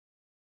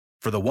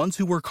For the ones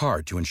who work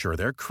hard to ensure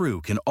their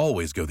crew can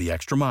always go the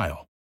extra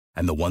mile,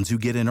 and the ones who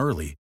get in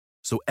early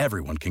so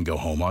everyone can go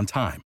home on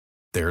time,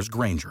 there's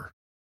Grainger,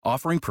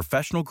 offering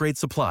professional-grade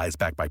supplies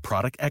backed by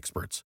product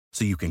experts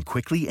so you can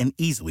quickly and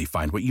easily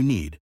find what you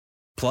need.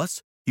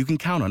 Plus, you can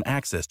count on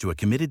access to a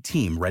committed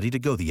team ready to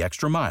go the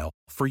extra mile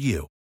for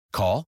you.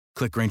 Call,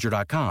 click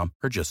Grainger.com,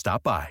 or just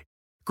stop by.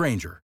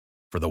 Grainger,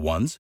 for the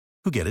ones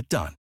who get it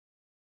done.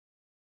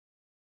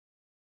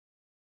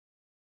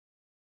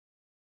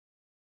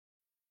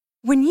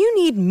 When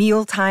you need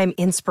mealtime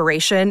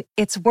inspiration,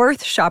 it's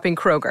worth shopping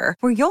Kroger,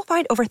 where you'll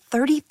find over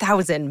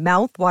 30,000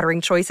 mouth-watering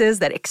choices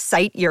that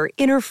excite your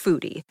inner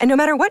foodie. And no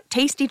matter what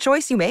tasty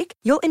choice you make,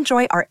 you'll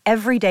enjoy our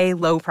everyday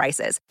low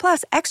prices,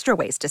 plus extra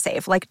ways to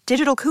save, like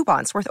digital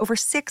coupons worth over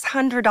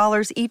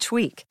 $600 each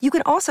week. You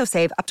can also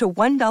save up to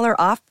 $1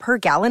 off per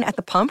gallon at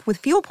the pump with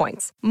fuel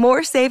points.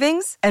 More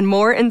savings and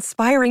more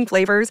inspiring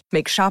flavors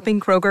make shopping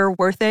Kroger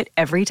worth it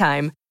every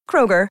time.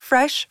 Kroger,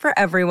 fresh for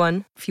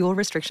everyone. Fuel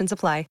restrictions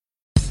apply.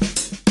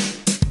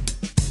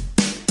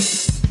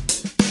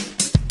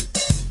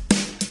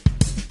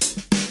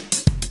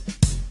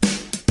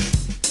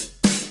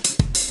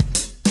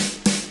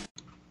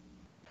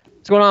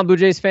 What's going on, Blue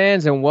Jays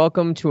fans, and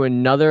welcome to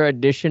another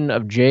edition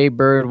of Jay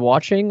Bird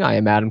Watching. I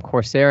am Adam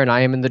Corsair, and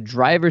I am in the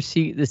driver's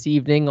seat this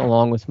evening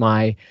along with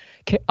my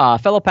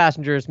fellow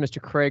passengers,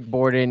 Mr. Craig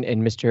Borden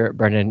and Mr.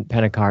 Brendan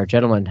Pennicar.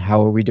 Gentlemen, how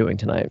are we doing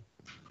tonight?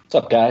 What's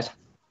up, guys?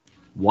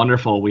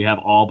 Wonderful. We have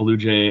all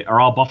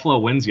Buffalo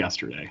wins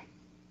yesterday.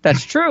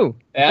 That's true.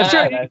 That's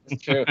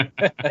true.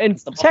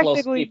 And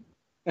technically,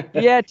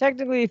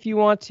 technically, if you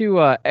want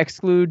to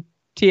exclude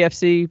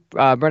TFC,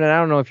 Brendan, I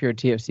don't know if you're a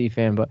TFC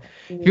fan, but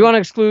if you want to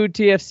exclude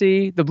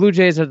TFC, the Blue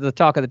Jays are the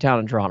talk of the town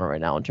in Toronto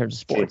right now in terms of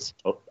sports.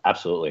 Oh,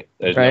 absolutely.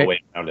 There's no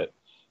way around it.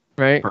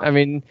 Right? I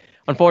mean,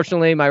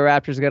 unfortunately, my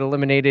Raptors got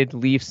eliminated.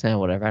 Leafs,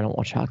 whatever. I don't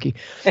watch hockey.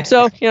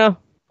 So,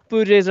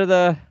 Blue Jays are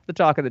the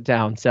talk of the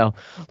town. So,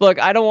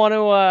 look, I don't want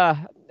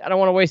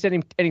to waste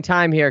any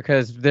time here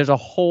because there's a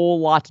whole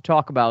lot to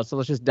talk about. So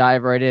let's just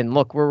dive right in.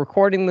 Look, we're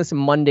recording this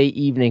Monday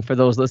evening for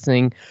those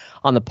listening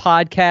on the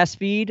podcast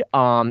feed.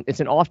 It's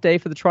an off day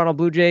for the Toronto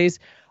Blue Jays,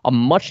 a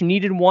much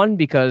needed one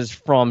because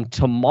from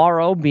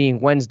tomorrow being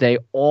Wednesday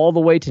all the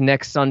way to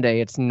next Sunday,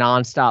 it's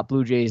nonstop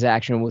Blue Jays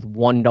action with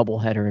one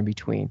doubleheader in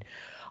between.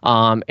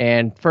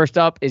 And first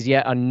up is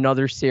yet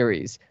another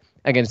series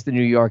against the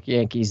New York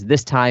Yankees,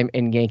 this time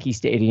in Yankee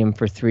Stadium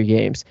for 3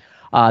 games.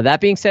 That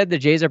being said, the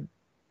Jays are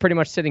pretty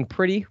much sitting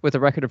pretty with a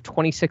record of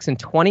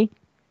 26-20.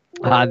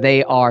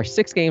 They are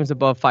 6 games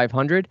above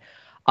 500.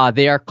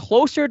 They are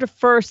closer to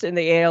first in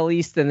the AL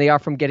East than they are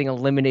from getting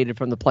eliminated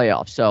from the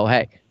playoffs. So,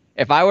 hey,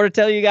 if I were to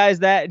tell you guys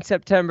that in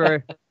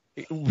September,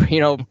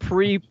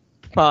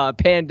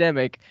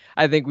 pre-pandemic,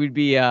 I think we'd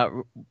be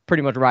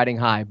pretty much riding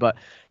high. But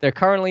they're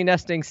currently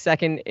nesting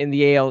second in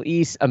the AL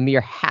East, a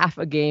mere half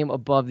a game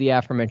above the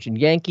aforementioned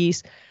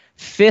Yankees.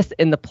 5th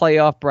in the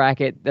playoff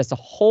bracket. There's a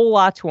whole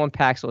lot to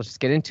unpack, so let's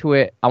just get into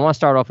it. I want to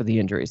start off with the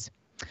injuries.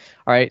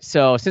 All right,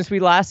 so since we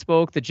last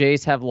spoke, the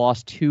Jays have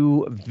lost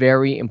 2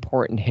 very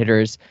important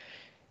hitters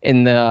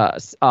in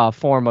the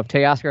form of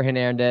Teoscar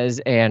Hernandez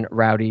and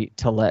Rowdy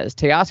Tellez.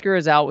 Teoscar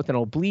is out with an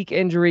oblique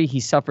injury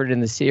he suffered in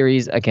the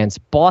series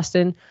against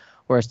Boston,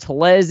 whereas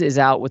Tellez is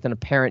out with an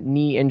apparent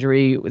knee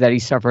injury that he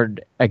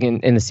suffered again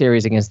in the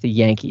series against the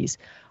Yankees.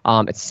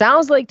 It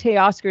sounds like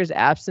Teoscar's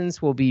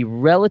absence will be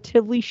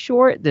relatively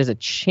short. There's a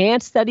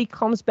chance that he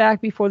comes back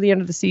before the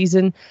end of the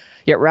season,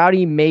 yet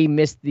Rowdy may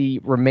miss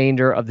the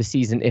remainder of the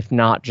season, if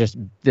not just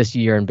this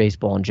year in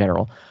baseball in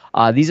general.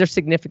 These are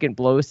significant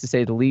blows, to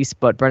say the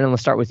least, but Brendan,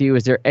 let's start with you.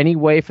 Is there any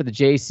way for the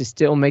Jays to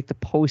still make the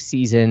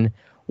postseason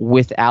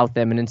without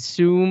them and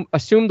assume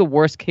the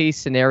worst-case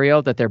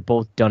scenario that they're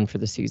both done for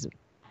the season?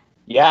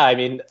 Yeah, I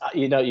mean,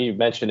 you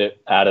mentioned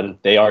it, Adam.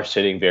 They are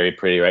sitting very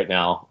pretty right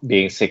now,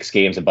 being 6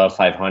 games above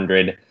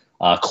 500,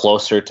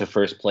 closer to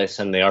first place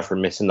than they are for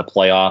missing the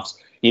playoffs.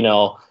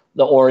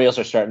 The Orioles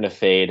are starting to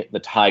fade. The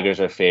Tigers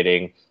are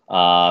fading.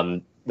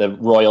 The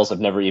Royals have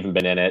never even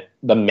been in it.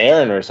 The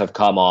Mariners have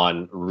come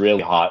on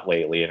really hot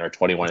lately and are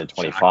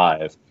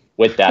 21-25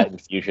 with that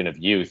infusion of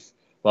youth.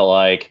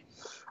 But,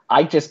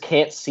 I just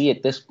can't see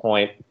at this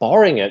point,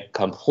 barring a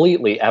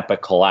completely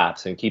epic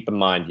collapse. And keep in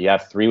mind, you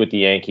have 3 with the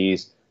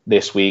Yankees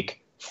this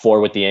week, 4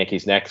 with the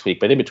Yankees next week.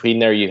 But in between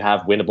there, you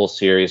have winnable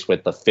series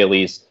with the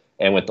Phillies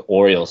and with the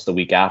Orioles the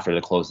week after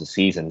to close the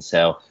season.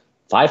 So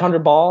 500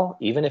 ball,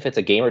 even if it's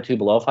a game or 2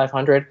 below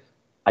 500,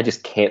 I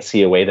just can't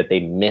see a way that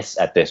they miss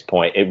at this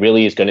point. It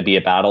really is going to be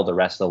a battle the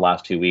rest of the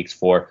last 2 weeks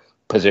for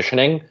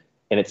positioning.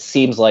 And it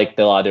seems like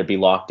they'll either be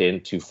locked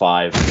into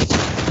 5.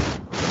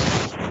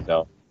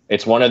 So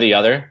it's one or the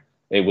other.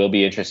 It will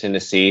be interesting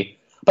to see.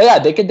 But yeah,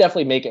 they could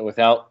definitely make it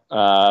without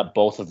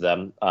both of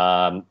them.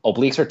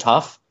 Obliques are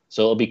tough.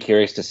 So it'll be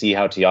curious to see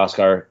how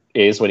Teoscar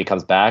is when he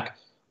comes back.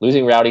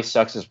 Losing Rowdy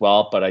sucks as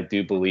well, but I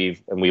do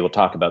believe, and we will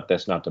talk about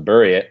this, not to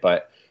bury it,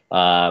 but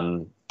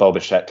Bo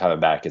Bichette coming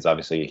back is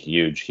obviously a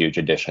huge, huge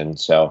addition.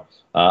 So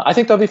I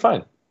think they'll be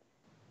fine.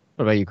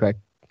 What about you, Craig?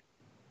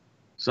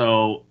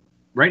 So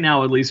right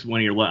now, at least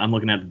when I'm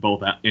looking at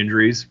both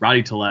injuries,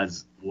 Rowdy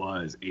Tellez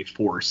was a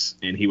force,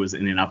 and he was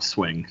in an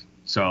upswing.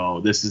 So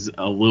this is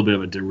a little bit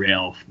of a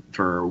derail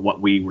for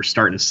what we were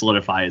starting to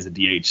solidify as a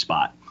DH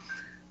spot.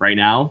 Right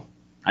now,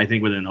 I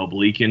think with an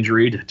oblique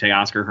injury to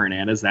Teoscar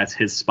Hernandez, that's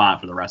his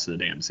spot for the rest of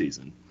the damn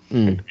season.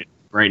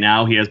 Right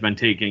now, he has been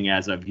taking,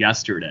 as of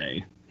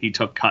yesterday, he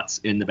took cuts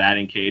in the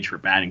batting cage for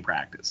batting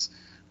practice.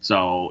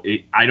 So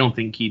I don't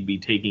think he'd be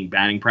taking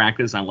batting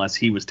practice unless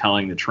he was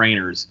telling the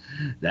trainers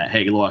that,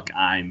 hey, look,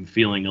 I'm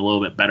feeling a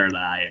little bit better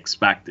than I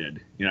expected.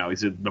 You know, he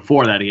said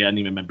before that he hadn't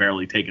even been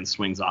barely taking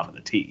swings off of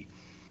the tee.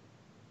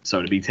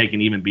 So to be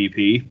taking even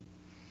BP,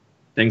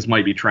 things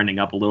might be trending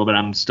up a little bit.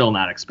 I'm still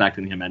not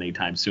expecting him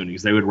anytime soon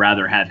because they would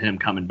rather have him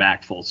coming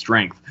back full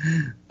strength.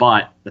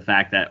 But the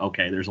fact that,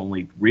 okay, there's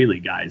only really,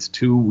 guys,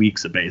 2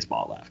 weeks of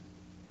baseball left.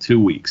 2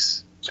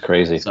 weeks. It's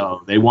crazy.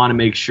 So they want to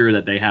make sure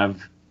that they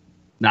have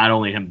not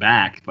only him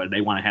back, but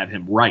they want to have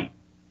him right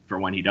for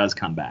when he does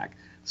come back.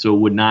 So it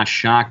would not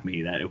shock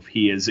me that if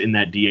he is in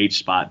that DH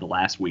spot the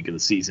last week of the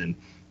season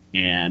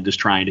and just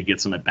trying to get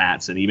some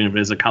at-bats, and even if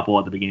there's a couple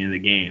at the beginning of the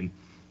game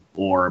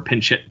or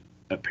pinch hit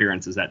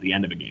appearances at the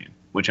end of a game,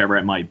 whichever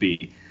it might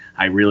be,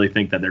 I really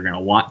think that they're going to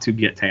want to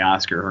get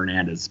Teoscar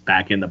Hernandez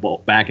back in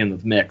the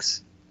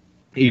mix,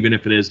 even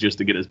if it is just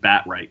to get his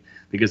bat right.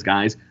 Because,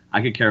 guys,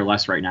 I could care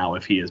less right now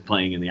if he is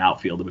playing in the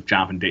outfield, if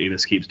Jonathan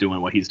Davis keeps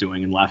doing what he's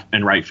doing in left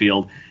and right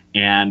field,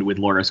 and with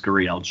Lourdes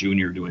Gurriel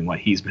Jr. doing what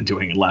he's been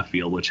doing in left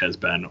field, which has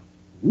been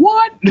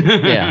what?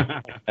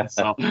 Yeah.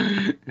 So,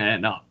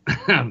 no,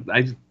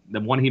 the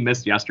one he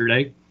missed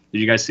yesterday. Did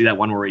you guys see that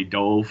one where he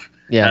dove?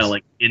 Yes.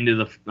 Into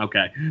the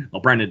okay.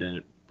 Well, Brendan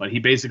didn't, but he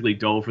basically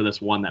dove for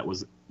this one that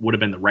would have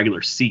been the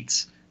regular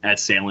seats at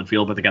Salen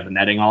Field, but they got the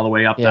netting all the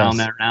way up down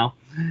there now,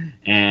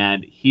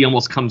 and he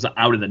almost comes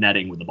out of the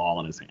netting with the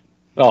ball in his hand.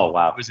 Oh,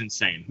 wow. It was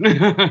insane.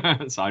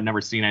 So I've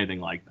never seen anything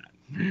like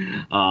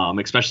that,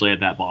 especially at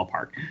that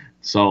ballpark.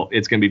 So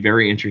it's going to be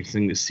very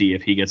interesting to see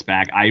if he gets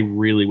back. I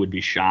really would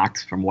be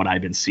shocked from what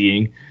I've been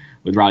seeing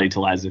with Rowdy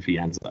Tellez if he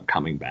ends up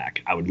coming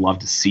back. I would love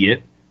to see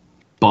it,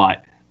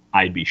 but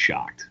I'd be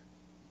shocked.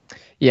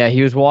 Yeah,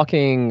 he was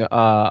walking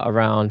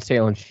around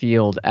Salen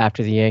Field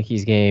after the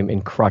Yankees game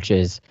in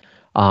crutches.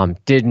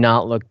 Did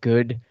not look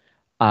good.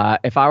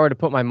 If I were to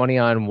put my money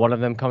on one of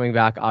them coming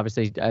back,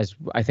 obviously, as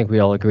I think we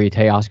all agree,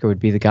 Teoscar would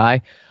be the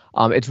guy.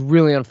 It's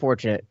really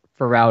unfortunate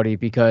for Rowdy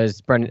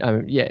because,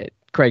 Brendan,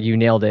 Craig, you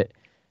nailed it.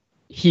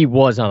 He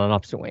was on an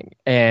upswing.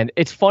 And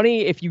it's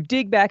funny, if you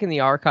dig back in the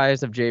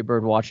archives of Jay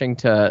Bird watching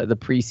to the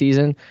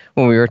preseason,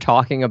 when we were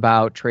talking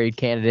about trade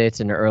candidates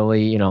and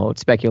early,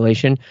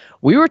 speculation,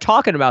 we were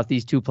talking about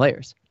these two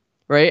players.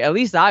 Right? At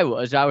least I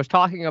was. I was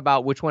talking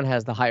about which one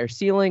has the higher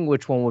ceiling,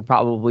 which one would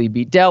probably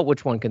be dealt,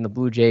 which one can the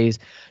Blue Jays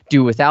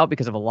do without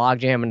because of a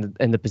logjam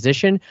in the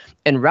position.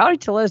 And Rowdy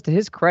Tellez, to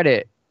his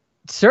credit,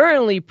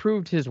 certainly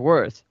proved his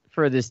worth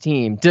for this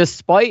team,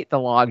 despite the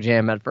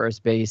logjam at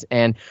first base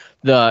and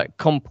the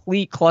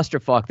complete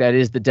clusterfuck that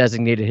is the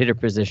designated hitter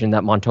position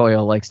that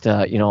Montoya likes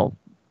to,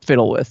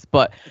 fiddle with.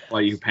 But why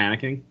are you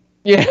panicking?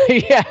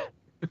 Yeah.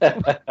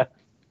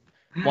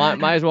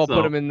 Might as well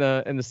put him in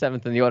the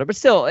seventh in the order. But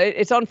still,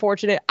 it's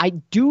unfortunate. I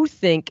do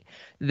think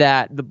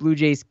that the Blue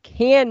Jays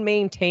can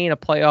maintain a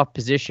playoff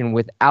position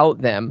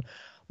without them.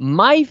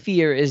 My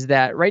fear is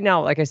that right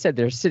now, like I said,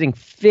 they're sitting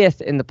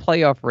fifth in the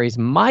playoff race.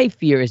 My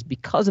fear is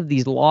because of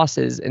these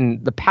losses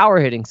and the power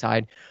hitting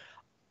side,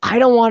 I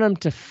don't want them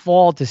to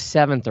fall to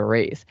seventh or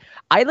eighth.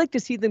 I'd like to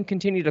see them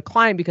continue to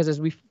climb because,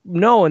 as we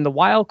know, in the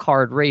wild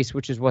card race,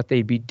 which is what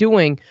they'd be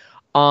doing,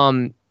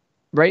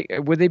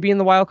 right? Would they be in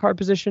the wild card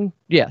position?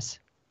 Yes.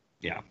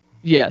 Yeah.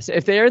 Yes.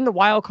 If they're in the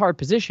wild card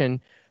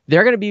position,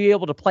 they're going to be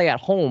able to play at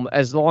home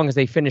as long as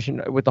they finish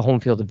with the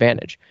home field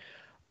advantage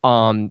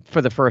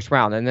for the first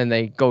round, and then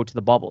they go to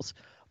the bubbles.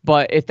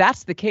 But if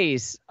that's the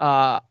case,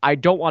 I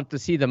don't want to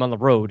see them on the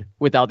road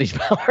without these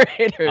power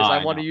hitters.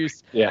 I want to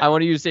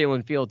use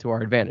Salen Field to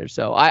our advantage.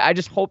 So I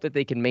just hope that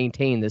they can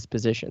maintain this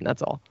position.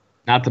 That's all.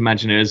 Not to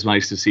mention, it is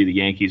nice to see the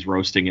Yankees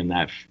roasting in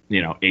that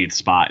eighth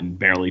spot and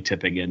barely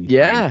tipping in.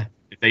 Yeah.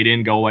 If they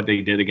didn't go what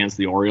they did against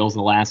the Orioles in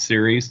the last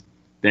series,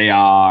 they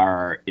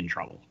are in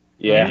trouble.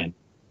 Yeah. And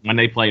when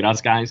they played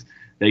us guys,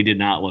 they did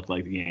not look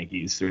like the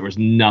Yankees. There was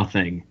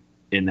nothing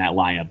in that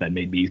lineup that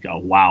made me go,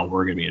 wow,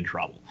 we're going to be in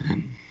trouble.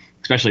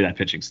 Especially that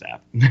pitching staff.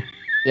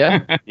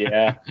 Yeah.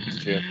 Yeah,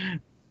 it's true.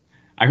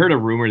 I heard a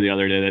rumor the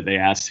other day that they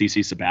asked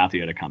CC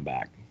Sabathia to come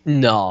back.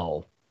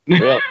 No.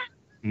 Really?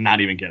 Not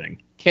even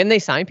kidding. Can they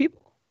sign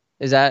people?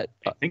 Is that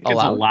I think allowed?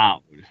 it's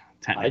allowed,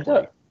 technically.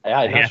 I'm they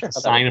not have sure to how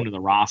that sign him would to the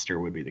roster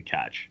would be the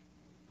catch.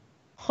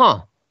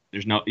 Huh.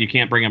 You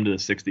can't bring him to the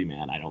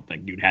 60-man, I don't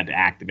think. You'd have to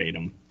activate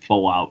him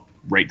full out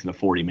right to the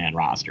 40-man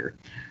roster.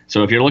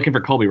 So if you're looking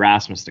for Colby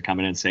Rasmus to come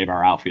in and save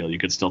our outfield, you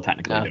could still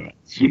technically do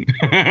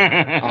it.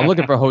 I'm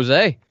looking for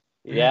Jose.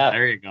 Yeah.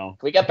 There you go.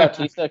 Can we get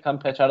Bautista to come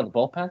pitch out of the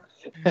bullpen?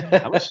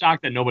 I was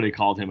shocked that nobody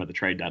called him at the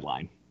trade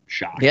deadline.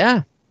 Shocked.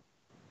 Yeah.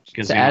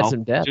 Because to add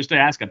some depth. Just to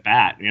ask a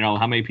bat,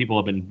 how many people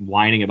have been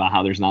whining about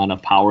how there's not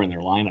enough power in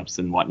their lineups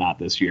and whatnot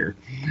this year.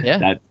 Yeah.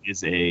 That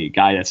is a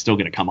guy that's still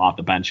going to come off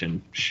the bench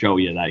and show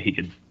you that he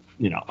could,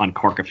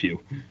 uncork a few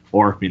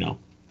or,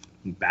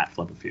 bat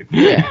flip a few.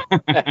 Yeah.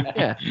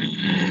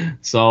 Yeah.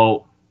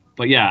 So,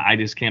 but yeah, I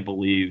just can't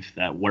believe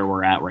that where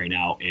we're at right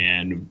now,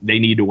 and they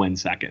need to win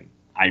second.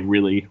 I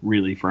really,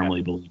 really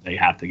firmly believe they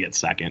have to get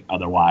second.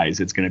 Otherwise,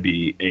 it's going to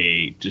be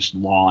a just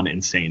long,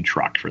 insane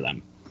truck for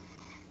them.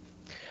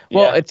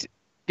 Well, it's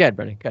good,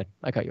 Brendan. Good.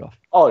 I cut you off.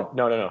 Oh,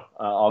 no.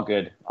 All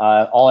good.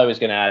 All I was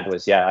going to add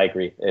was, I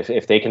agree.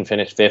 If they can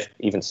finish 5th,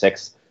 even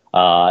 6th,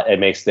 it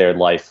makes their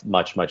life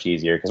much, much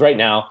easier. Because right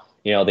now,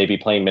 they'd be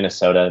playing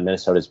Minnesota.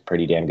 Minnesota's a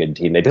pretty damn good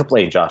team. They'd be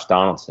playing Josh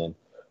Donaldson.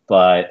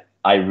 But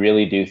I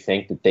really do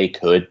think that they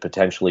could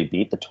potentially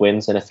beat the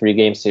Twins in a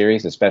 3-game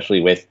series,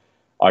 especially with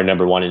our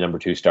number 1 and number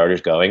 2 starters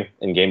going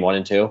in game 1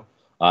 and 2.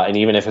 And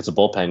even if it's a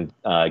bullpen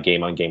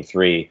game on game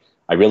 3,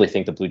 I really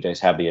think the Blue Jays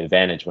have the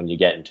advantage when you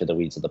get into the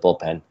weeds of the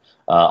bullpen.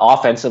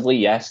 Offensively,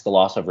 yes, the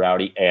loss of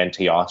Rowdy and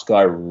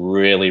Teoscar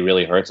really,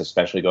 really hurts,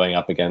 especially going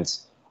up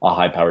against a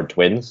high-powered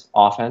Twins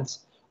offense.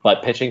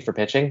 But pitching for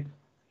pitching,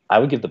 I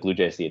would give the Blue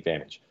Jays the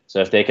advantage. So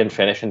if they can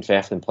finish in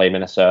 5th and play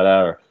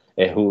Minnesota,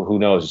 or who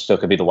knows, it still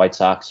could be the White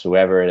Sox,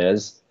 whoever it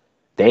is,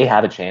 they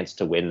have a chance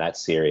to win that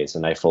series,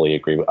 and I fully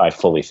agree. I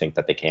fully think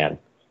that they can.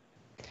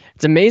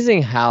 It's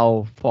amazing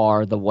how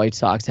far the White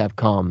Sox have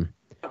come.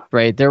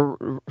 Right, they're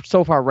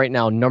so far right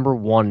now number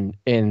 1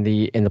 in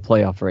the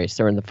playoff race.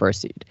 They're in the 1st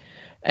seed,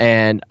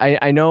 and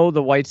I know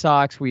the White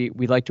Sox. We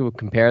like to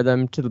compare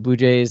them to the Blue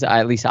Jays.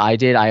 At least I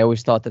did. I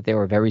always thought that they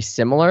were very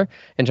similar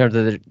in terms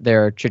of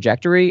their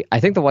trajectory. I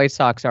think the White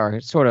Sox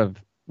are sort of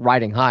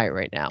riding high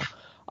right now.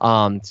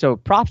 So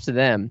props to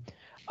them.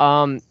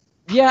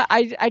 Yeah,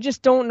 I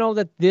just don't know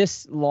that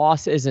this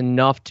loss is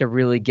enough to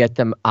really get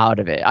them out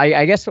of it.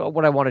 I guess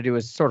what I want to do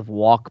is sort of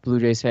walk Blue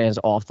Jays fans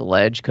off the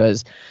ledge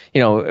because,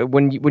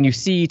 when you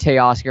see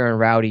Teoscar and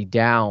Rowdy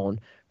down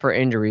for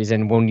injuries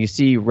and when you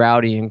see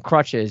Rowdy in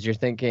crutches, you're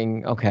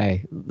thinking,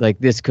 okay, like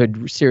this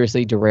could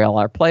seriously derail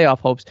our playoff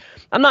hopes.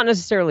 I'm not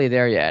necessarily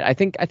there yet. I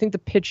think the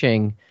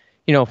pitching,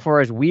 for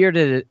as weird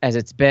as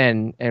it's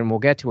been, and we'll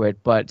get to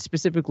it, but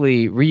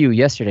specifically Ryu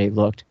yesterday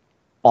looked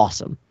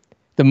awesome.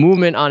 The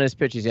movement on his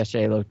pitches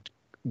yesterday looked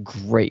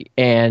great.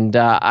 And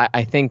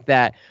I think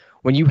that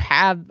when you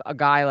have a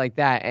guy like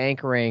that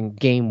anchoring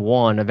game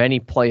 1 of any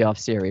playoff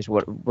series,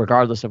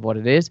 regardless of what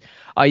it is,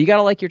 you got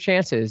to like your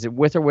chances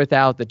with or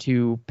without the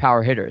 2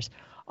 power hitters.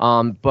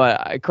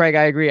 But Craig,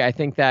 I agree. I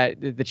think that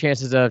the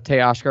chances of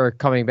Teoscar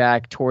coming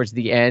back towards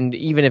the end,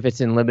 even if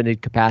it's in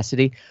limited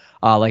capacity,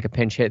 like a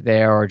pinch hit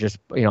there or just,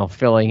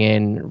 filling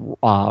in,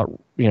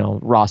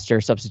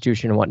 roster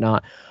substitution and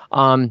whatnot,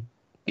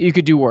 you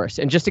could do worse.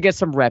 And just to get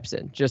some reps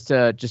in, just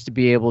to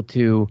be able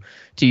to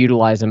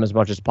utilize them as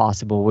much as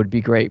possible would be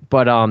great.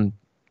 But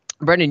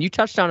Brendan, you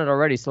touched on it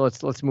already, so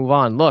let's move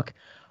on. Look,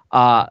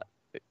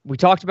 we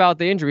talked about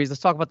the injuries.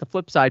 Let's talk about the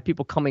flip side.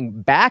 People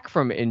coming back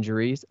from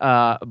injuries.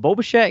 Bo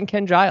Bichette and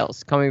Ken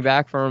Giles coming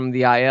back from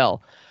the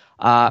IL.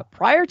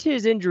 Prior to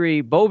his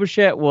injury, Bo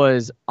Bichette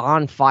was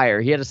on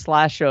fire. He had a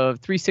slash of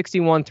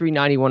 361,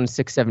 391, and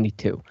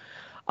 672.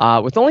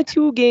 With only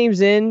 2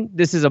 games in,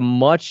 this is a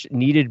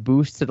much-needed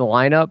boost to the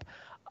lineup,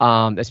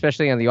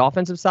 especially on the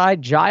offensive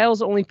side.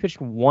 Giles only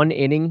pitched 1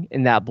 inning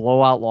in that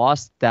blowout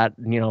loss that,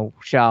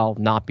 shall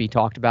not be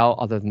talked about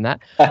other than that.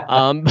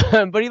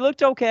 But he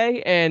looked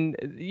okay, and,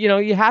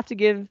 you have to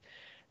give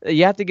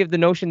the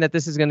notion that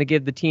this is going to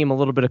give the team a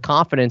little bit of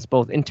confidence,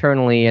 both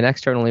internally and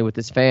externally with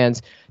his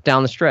fans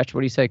down the stretch.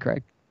 What do you say,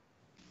 Craig?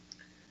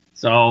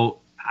 So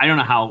I don't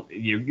know how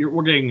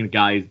we're getting a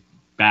guy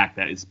back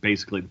that is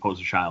basically the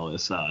poster child of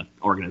this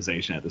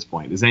organization at this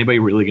point. Is anybody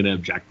really going to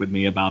object with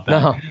me about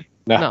that?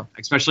 No.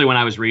 Especially when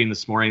I was reading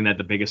this morning that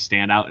the biggest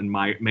standout in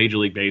my Major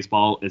League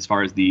Baseball, as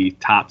far as the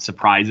top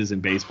surprises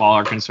in baseball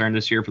are concerned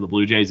this year for the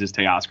Blue Jays, is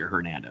Teoscar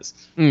Hernandez.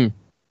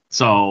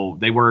 So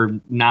they were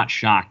not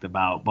shocked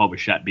about Bo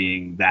Bichette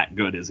being that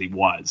good as he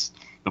was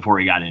before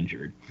he got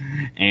injured.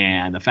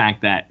 And the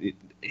fact that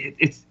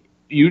it's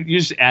you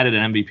just added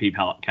an MVP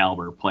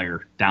caliber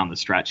player down the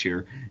stretch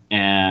here,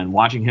 and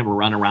watching him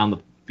run around the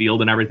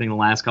field and everything the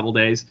last couple of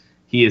days,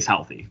 he is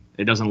healthy.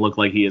 It doesn't look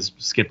like he has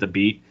skipped a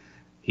beat.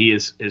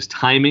 His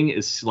timing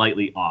is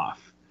slightly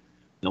off.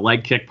 The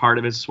leg kick part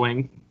of his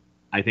swing,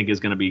 I think, is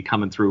going to be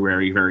coming through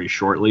very, very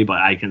shortly, but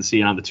I can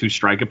see on the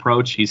 2-strike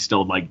approach, he's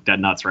still like dead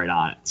nuts right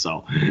on it.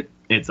 So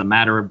it's a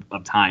matter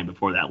of time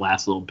before that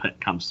last little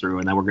pit comes through,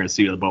 and then we're going to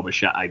see the Bo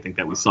Bichette, I think,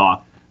 that we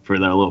saw for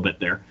that a little bit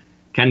there.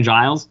 Ken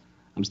Giles,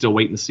 I'm still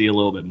waiting to see a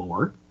little bit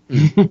more.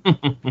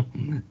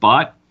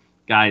 But,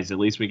 guys, at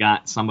least we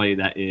got somebody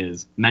that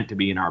is meant to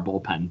be in our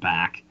bullpen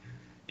back.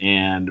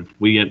 And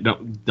we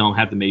don't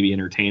have to maybe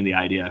entertain the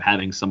idea of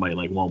having somebody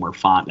like Wilmer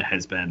Font that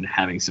has been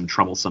having some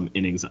troublesome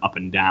innings up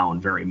and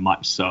down, very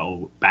much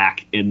so,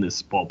 back in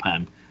this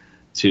bullpen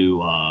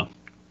to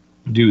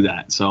do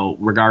that. So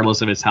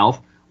regardless of his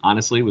health,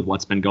 honestly, with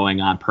what's been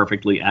going on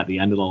perfectly at the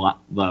end of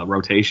the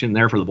rotation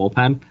there for the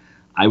bullpen,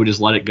 I would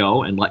just let it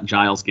go and let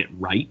Giles get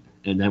right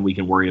and then we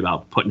can worry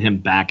about putting him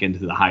back into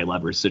the high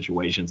leverage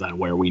situations on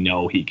where we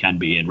know he can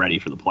be and ready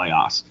for the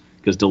playoffs.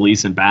 Because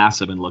Dolis and Bass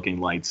have been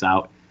looking lights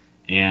out.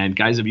 And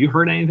guys, have you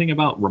heard anything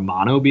about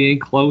Romano being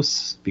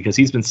close? Because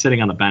he's been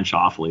sitting on the bench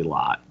awfully a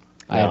lot.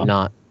 I have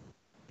not.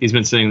 He's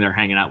been sitting there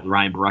hanging out with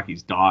Ryan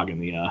Barucki's dog in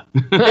the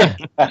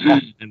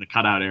in the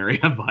cutout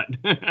area, but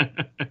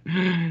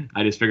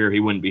I just figure he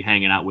wouldn't be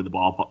hanging out with the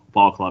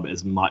ball club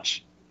as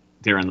much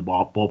during the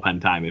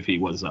bullpen time if he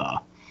was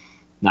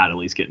not at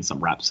least getting some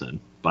reps in.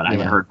 But I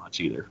haven't heard much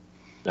either.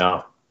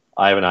 No,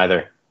 I haven't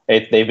either.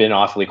 They've been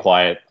awfully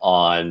quiet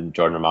on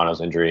Jordan Romano's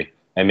injury,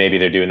 and maybe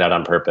they're doing that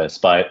on purpose.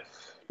 But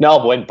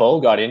no, when Bo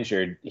got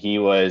injured, he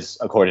was,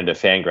 according to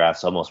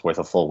Fangraphs, almost worth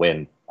a full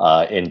win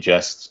in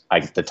just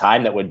the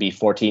time that would be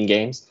 14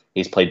 games.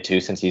 He's played 2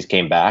 since he's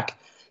came back.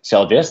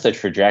 So just the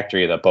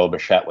trajectory that Bo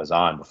Bichette was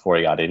on before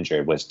he got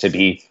injured was to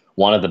be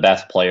one of the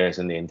best players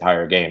in the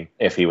entire game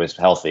if he was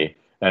healthy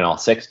and all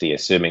 60,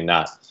 assuming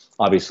that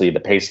obviously the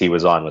pace he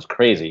was on was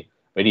crazy.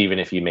 But even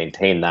if you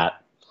maintain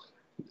that,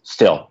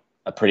 still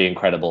a pretty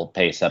incredible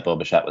pace that Bo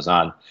Bichette was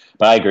on.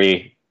 But I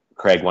agree,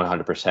 Craig,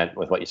 100%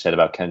 with what you said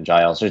about Ken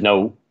Giles. There's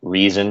no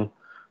reason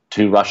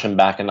to rush him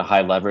back into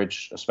high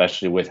leverage,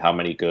 especially with how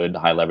many good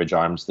high leverage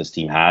arms this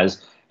team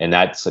has. And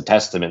that's a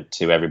testament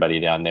to everybody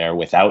down there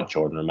without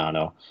Jordan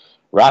Romano.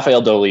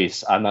 Rafael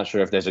Dolis, I'm not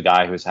sure if there's a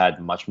guy who's had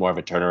much more of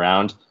a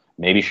turnaround.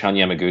 Maybe Sean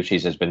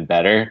Yamaguchi's has been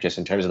better just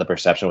in terms of the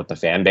perception with the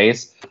fan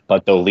base.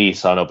 But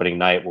Dolis on opening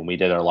night when we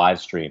did our live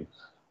stream,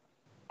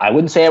 I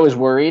wouldn't say I was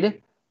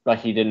worried, but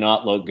he did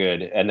not look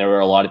good. And there were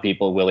a lot of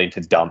people willing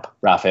to dump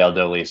Rafael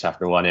Dolis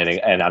after one inning.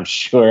 And I'm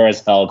sure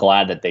as hell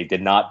glad that they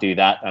did not do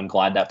that. I'm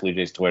glad that Blue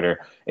Jays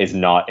Twitter is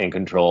not in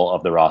control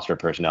of the roster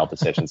personnel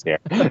decisions here.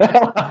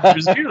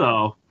 There's you,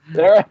 though.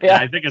 Yeah.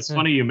 I think it's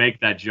funny you make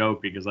that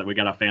joke because we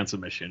got a fan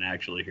submission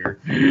actually here.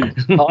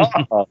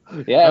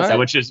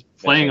 Which is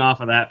playing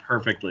off of that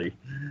perfectly.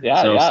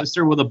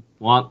 Sister with a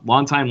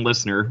long-time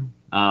listener,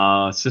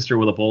 sister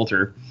with a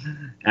bolter,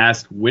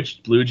 asked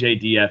which Blue Jay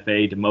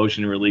DFA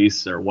demotion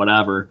release or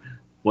whatever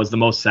was the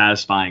most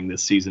satisfying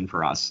this season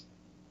for us.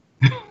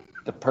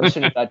 The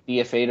person who got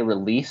DFA to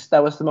release,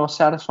 that was the most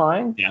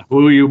satisfying? Yeah.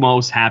 Who are you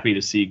most happy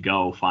to see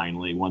go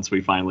finally, once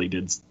we finally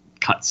did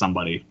cut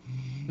somebody?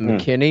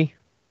 McKinney.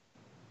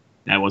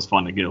 That was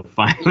fun to go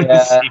finally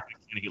see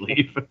McKinney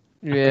leave.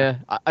 Yeah.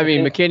 I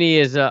mean, McKinney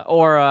is,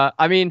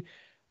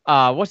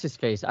 what's his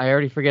face? I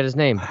already forget his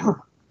name.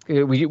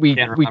 We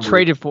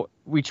traded for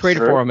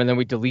him and then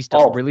we released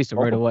him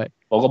right away.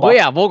 Vogelbach? Oh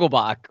yeah,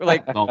 Vogelbach.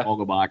 Like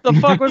Vogelbach. The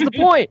fuck was the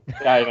point?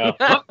 Yeah, I know.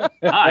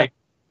 Hi.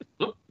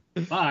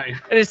 Bye.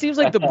 And it seems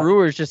like the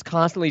Brewers just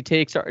constantly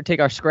take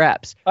our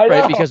scraps,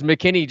 right? Because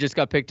McKinney just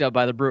got picked up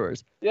by the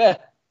Brewers. Yeah.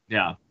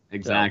 Yeah,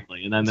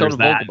 exactly. And then there's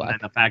that, and then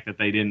the fact that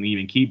they didn't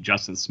even keep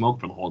Justin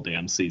Smoke for the whole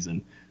damn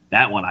season.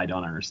 That one I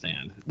don't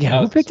understand. Yeah,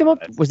 who picked him up?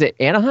 Was it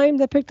Anaheim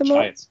that picked him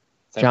up?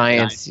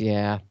 Giants,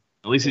 yeah.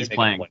 At least he's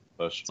playing.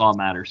 That's all that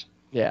matters.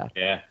 Yeah.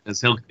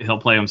 Because he'll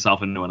play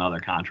himself into another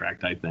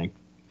contract, I think.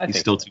 He's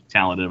still too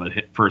talented of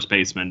a first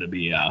baseman to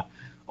be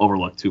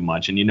overlooked too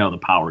much, and the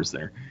power's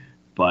there.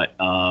 But,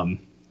 I'm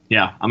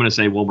going to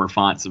say Wilmer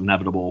Font's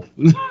inevitable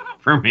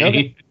for me.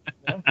 Okay.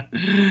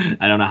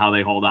 I don't know how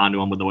they hold on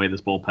to him with the way this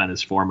bullpen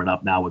is forming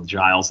up now with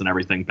Giles and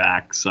everything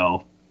back.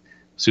 So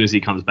as soon as he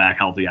comes back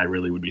healthy, I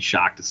really would be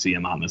shocked to see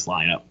him on this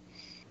lineup.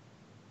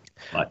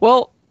 But.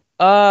 Well,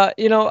 I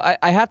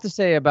have to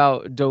say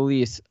about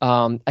Dolis,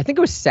 I think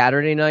it was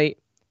Saturday night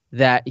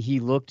that he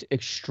looked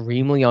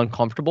extremely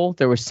uncomfortable.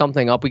 There was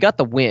something up. We got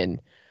the win.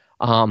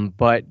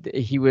 But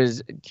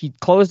he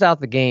closed out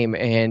the game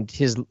and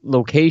his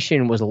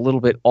location was a little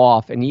bit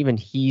off, and even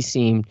he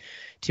seemed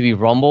to be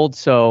rumbled.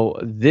 So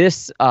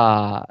this,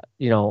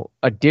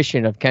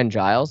 addition of Ken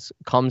Giles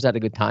comes at a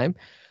good time.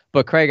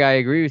 But Craig, I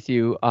agree with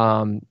you.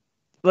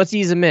 Let's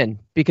ease him in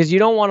because you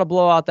don't want to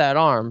blow out that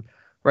arm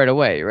right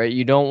away, right?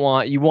 You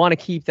want to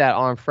keep that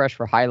arm fresh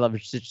for high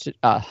leverage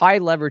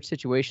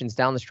situations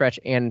down the stretch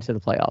and into the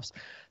playoffs.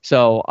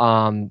 So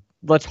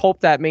let's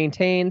hope that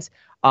maintains.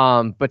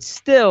 But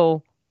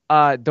still,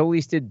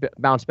 Dolis did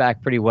bounce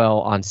back pretty well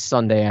on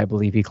Sunday. I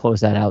believe he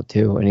closed that out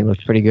too, and he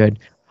looked pretty good.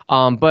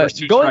 But first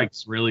two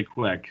strikes really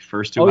quick.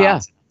 First two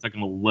outs. Yeah. It took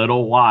him a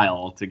little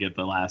while to get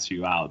the last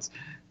few outs.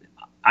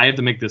 I have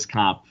to make this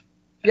comp.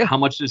 Yeah. How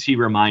much does he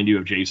remind you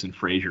of Jason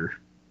Frazier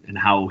and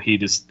how he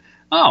just,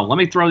 let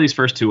me throw these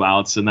first two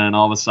outs, and then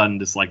all of a sudden,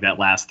 just like that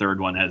last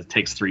third one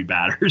takes 3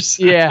 batters.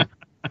 Yeah.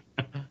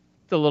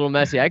 It's a little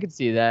messy. I could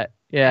see that.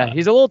 Yeah.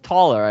 He's a little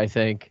taller, I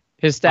think.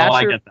 His stature.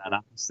 I get that.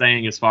 I'm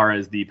saying as far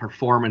as the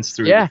performance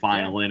through the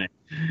final inning.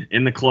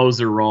 In the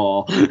closer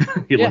role,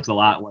 he looks a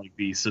lot like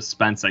the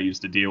suspense I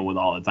used to deal with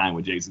all the time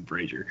with Jason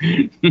Frazier.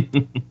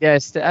 Yeah,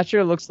 his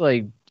stature looks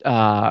like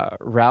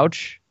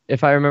Rauch,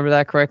 if I remember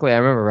that correctly. I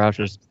remember Rauch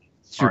was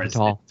super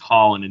tall.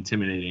 Tall and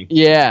intimidating.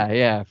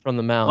 Yeah, from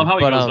the mound. I love how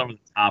he goes over the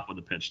top with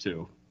the pitch,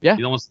 too. Yeah.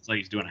 He almost looks like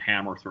he's doing a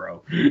hammer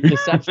throw.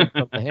 Deception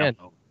from the hand.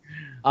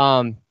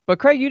 But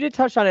Craig, you did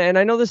touch on it, and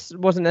I know this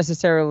wasn't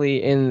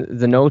necessarily in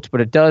the notes,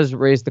 but it does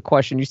raise the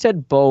question. You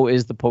said Bo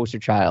is the poster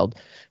child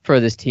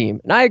for this team,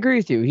 and I agree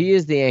with you. He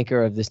is the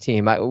anchor of this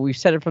team. We've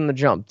said it from the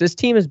jump. This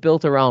team is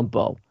built around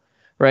Bo,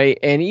 right?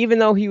 And even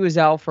though he was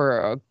out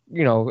for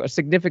a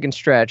significant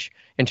stretch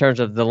in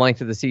terms of the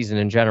length of the season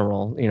in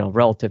general,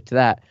 relative to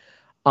that,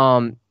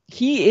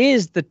 he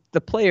is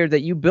the player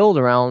that you build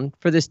around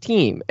for this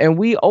team. And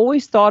we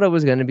always thought it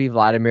was going to be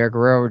Vladimir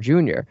Guerrero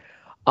Jr.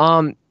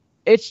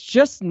 It's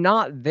just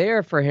not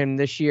there for him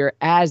this year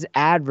as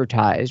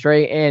advertised,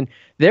 right? And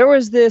there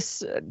was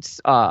this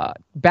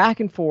back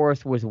and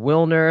forth with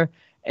Wilner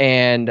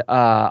and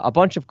a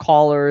bunch of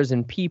callers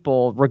and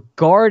people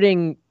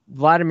regarding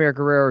Vladimir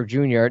Guerrero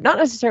Jr. not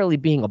necessarily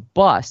being a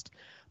bust,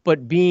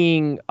 but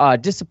being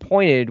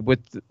disappointed with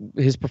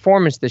his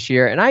performance this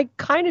year. And I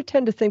kind of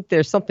tend to think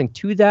there's something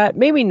to that.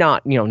 Maybe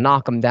not,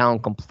 knock him down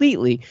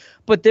completely,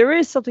 but there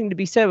is something to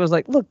be said. It was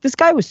like, look, this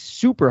guy was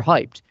super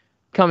hyped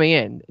coming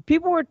in.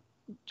 People were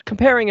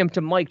comparing him to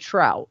Mike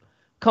Trout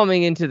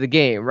coming into the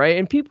game, right?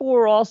 And people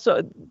were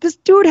also, this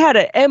dude had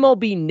an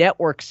MLB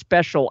Network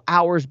special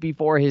hours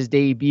before his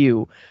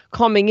debut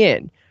coming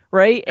in,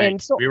 right? Hey,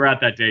 and so we were at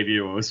that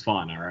debut. It was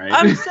fun, all right?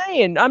 I'm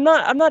saying, I'm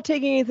not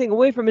taking anything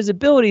away from his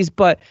abilities,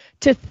 but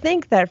to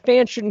think that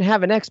fans shouldn't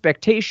have an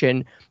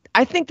expectation,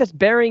 I think that's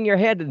burying your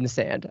head in the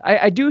sand.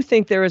 I do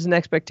think there is an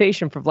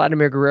expectation for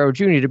Vladimir Guerrero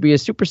Jr. to be a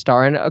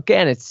superstar. And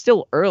again, it's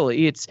still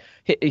early.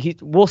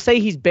 We'll say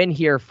he's been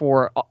here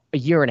for a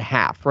year and a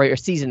half, right? Or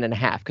season and a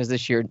half, because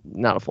this year,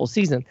 not a full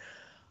season.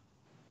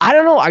 I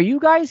don't know. Are you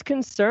guys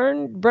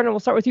concerned? Brendan, we'll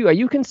start with you. Are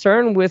you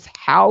concerned with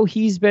how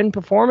he's been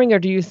performing? Or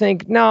do you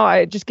think, no,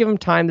 I just give him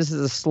time. This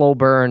is a slow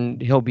burn.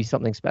 He'll be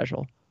something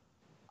special.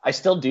 I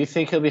still do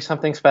think he'll be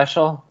something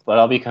special, but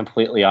I'll be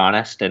completely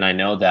honest. And I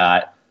know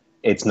that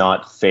it's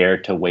not fair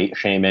to weight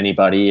shame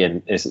anybody,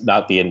 and it's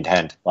not the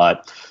intent.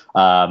 But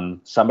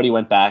somebody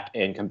went back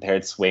and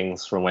compared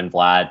swings from when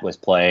Vlad was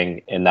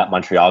playing in that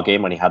Montreal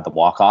game when he had the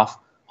walk-off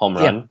home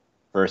run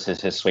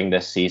versus his swing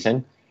this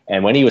season.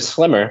 And when he was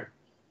slimmer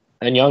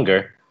and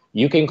younger,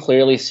 you can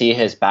clearly see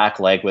his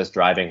back leg was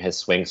driving his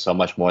swing so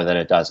much more than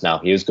it does now.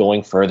 He was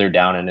going further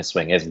down in his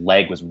swing. His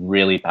leg was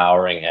really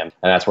powering him,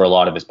 and that's where a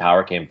lot of his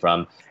power came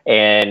from.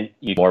 And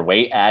more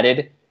weight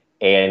added,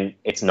 and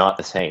it's not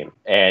the same.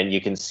 And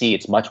you can see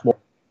it's much more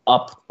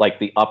up, like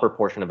the upper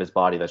portion of his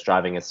body that's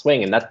driving his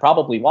swing. And that's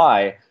probably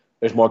why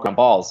there's more ground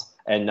balls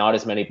and not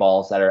as many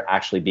balls that are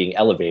actually being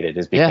elevated,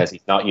 is because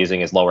he's not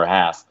using his lower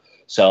half.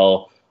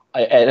 So,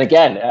 and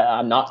again,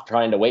 I'm not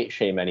trying to weight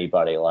shame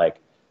anybody,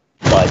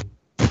 but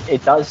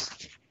it does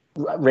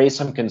raise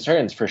some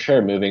concerns for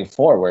sure moving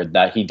forward,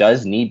 that he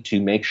does need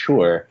to make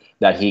sure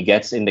that he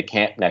gets into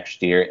camp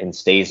next year and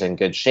stays in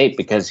good shape,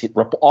 because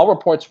all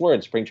reports were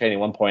in spring training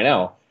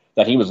 1.0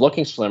 that he was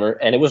looking slimmer,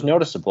 and it was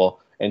noticeable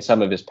in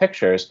some of his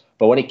pictures.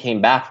 But when he came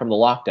back from the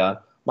lockdown,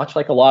 much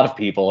like a lot of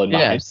people in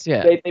mind,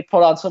 they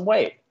put on some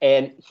weight.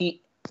 And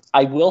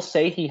I will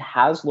say he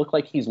has looked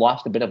like he's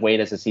lost a bit of weight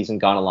as the season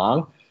gone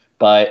along,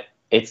 but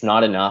it's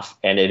not enough,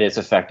 and it is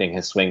affecting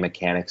his swing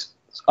mechanics,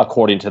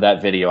 according to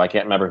that video. I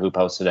can't remember who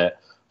posted it,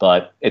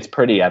 but it's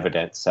pretty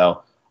evident.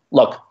 So,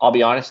 look, I'll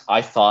be honest.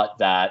 I thought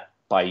that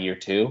by year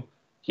 2,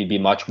 he'd be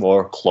much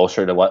more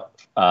closer to what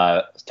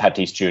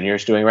Tatis Jr.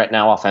 is doing right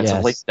now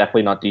offensively,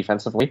 definitely not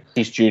defensively.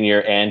 Tatis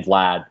Jr. and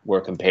Vlad were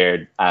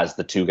compared as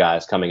the two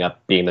guys coming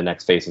up being the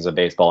next faces of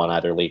baseball in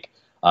either league.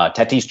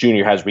 Tatis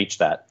Jr. has reached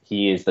that.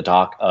 He is the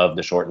talk of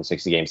the shortened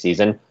 60-game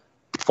season.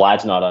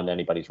 Vlad's not on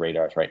anybody's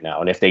radars right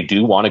now. And if they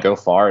do want to go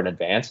far in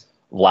advance,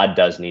 Vlad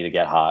does need to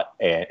get hot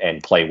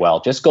and play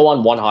well. Just go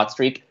on one hot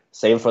streak,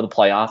 save for the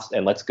playoffs,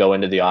 and let's go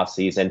into the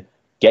offseason.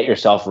 Get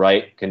yourself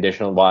right,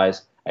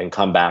 conditional-wise, and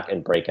come back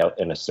and break out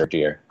in a third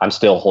year. I'm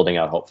still holding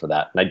out hope for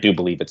that, and I do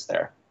believe it's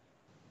there.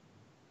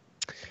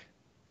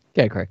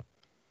 Yeah, Craig.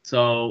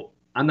 So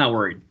I'm not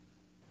worried.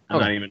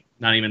 I'm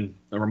not even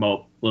a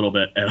remote little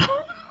bit at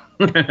all.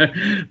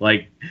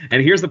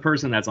 And here's the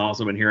person that's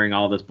also been hearing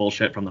all this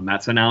bullshit from the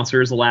Mets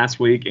announcers the last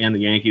week and the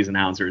Yankees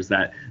announcers,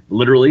 that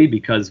literally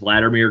because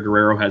Vladimir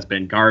Guerrero has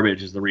been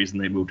garbage is the reason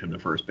they moved him to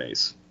first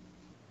base.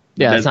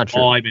 Yeah, that's not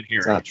true. All I've been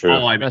hearing. It's not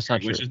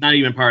true. Which is not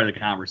even part of the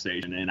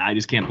conversation. And I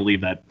just can't believe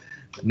that.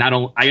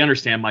 I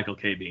understand Michael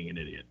Kay being an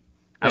idiot.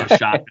 I was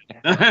shocked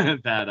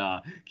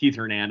that Keith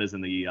Hernandez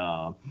and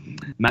the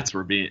Mets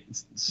were being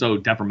so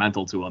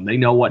detrimental to him. They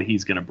know what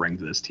he's going to bring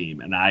to this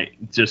team, and I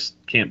just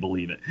can't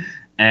believe it.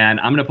 And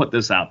I'm going to put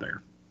this out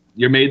there.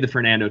 You made the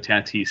Fernando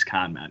Tatis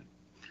comment.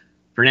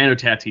 Fernando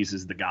Tatis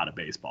is the god of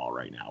baseball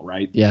right now,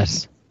 right?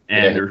 Yes.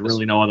 And there's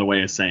really no other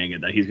way of saying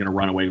it, that he's going to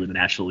run away with the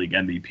National League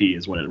MVP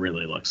is what it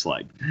really looks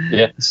like.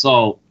 Yeah.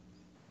 So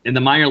in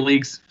the minor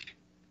leagues,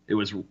 it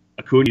was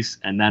Acuna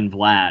and then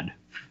Vlad,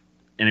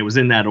 and it was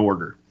in that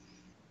order.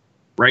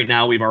 Right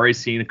now, we've already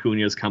seen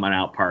Acuna's coming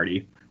out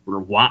party. We're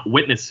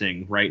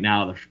witnessing right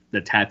now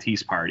the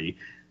Tatis party.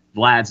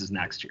 Vlad's is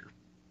next year.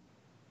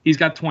 He's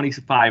got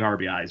 25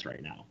 RBIs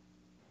right now.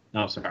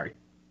 No, sorry.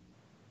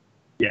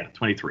 Yeah,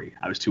 23.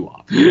 I was too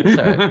off.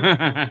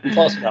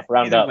 Close enough.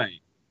 Round up.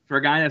 for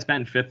a guy that's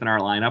been fifth in our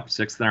lineup,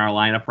 sixth in our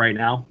lineup right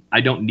now,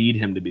 I don't need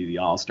him to be the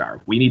all-star.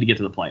 We need to get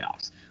to the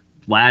playoffs.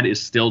 Vlad is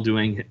still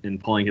doing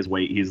and pulling his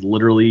weight. He's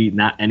literally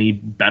not any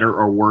better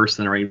or worse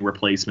than a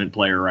replacement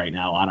player right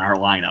now on our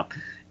lineup.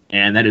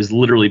 And that is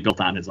literally built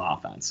on his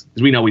offense.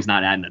 Because we know he's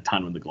not adding a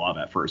ton with the glove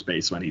at first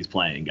base when he's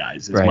playing,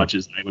 guys. As much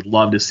as I would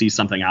love to see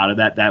something out of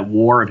that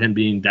war of him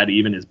being dead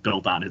even is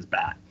built on his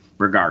bat,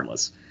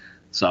 regardless.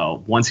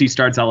 So once he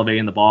starts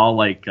elevating the ball,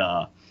 like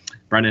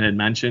Brendan had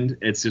mentioned,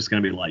 it's just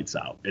going to be lights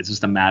out. It's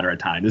just a matter of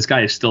time. This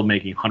guy is still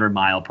making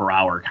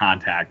 100-mile-per-hour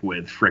contact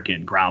with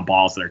frickin' ground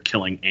balls that are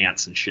killing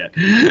ants and shit.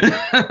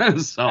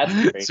 So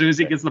as soon as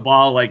he gets the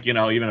ball, like,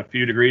 even a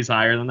few degrees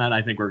higher than that,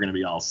 I think we're going to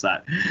be all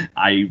set.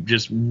 I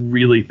just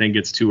really think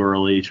it's too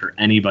early for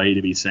anybody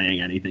to be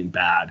saying anything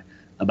bad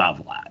about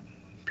Vlad,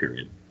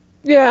 period.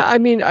 Yeah, I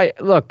mean,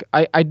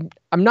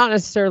 I'm not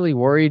necessarily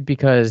worried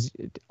because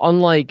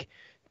unlike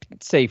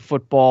say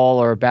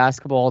football or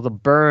basketball, the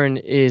burn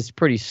is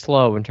pretty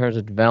slow in terms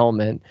of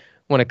development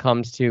when it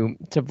comes to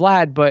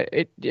Vlad. But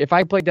if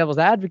I play devil's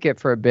advocate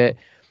for a bit,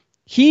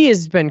 he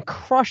has been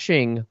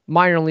crushing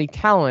minor league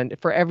talent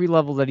for every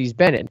level that he's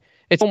been in.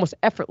 It's almost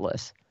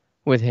effortless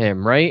with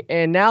him, right?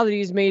 And now that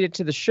he's made it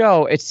to the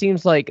show, it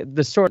seems like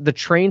the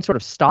train sort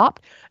of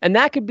stopped, and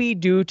that could be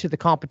due to the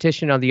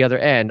competition on the other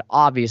end.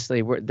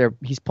 Obviously,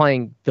 he's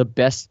playing the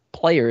best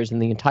players in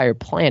the entire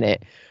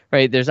planet.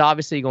 Right, there's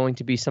obviously going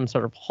to be some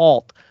sort of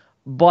halt,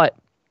 but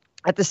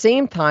at the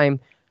same time,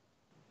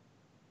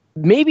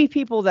 maybe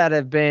people that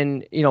have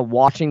been,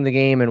 watching the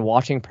game and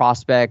watching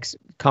prospects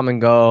come and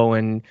go,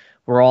 and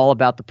we're all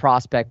about the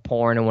prospect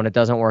porn, and when it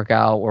doesn't work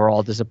out, we're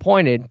all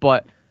disappointed.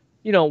 But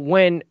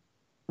when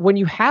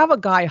you have a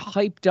guy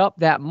hyped up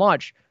that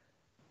much,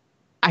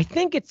 I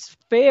think it's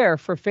fair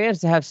for fans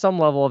to have some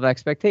level of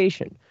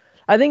expectation.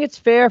 I think it's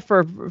fair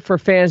for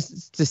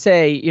fans to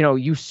say,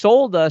 you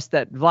sold us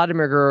that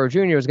Vladimir Guerrero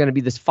Jr. is going to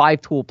be this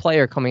 5-tool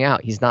player coming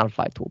out. He's not a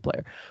 5-tool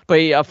player, but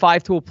a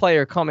 5-tool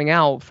player coming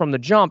out from the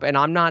jump, and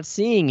I'm not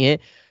seeing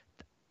it.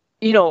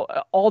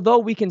 Although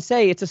we can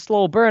say it's a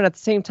slow burn, at the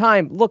same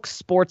time, look,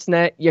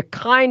 Sportsnet, you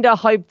kind of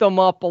hyped them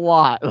up a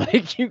lot.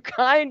 Like, you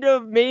kind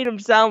of made him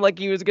sound like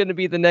he was going to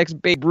be the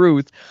next Babe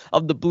Ruth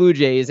of the Blue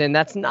Jays, and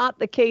that's not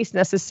the case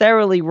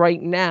necessarily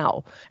right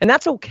now. And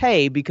that's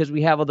okay because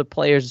we have other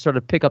players to sort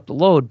of pick up the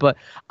load. But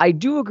I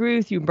do agree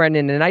with you,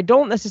 Brendan, and I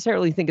don't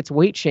necessarily think it's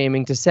weight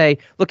shaming to say,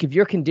 look, if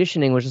your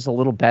conditioning was just a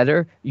little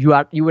better, you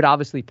would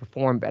obviously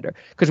perform better.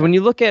 Because when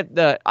you look at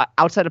the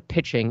outside of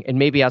pitching and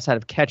maybe outside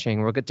of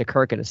catching, we'll get to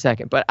Kirk in a second,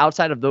 but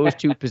outside of those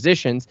two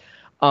positions,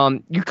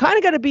 you kind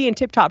of got to be in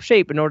tip-top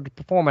shape in order to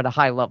perform at a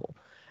high level.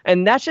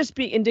 And that's just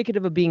be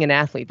indicative of being an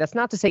athlete. That's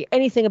not to say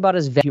anything about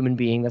his human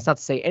being. That's not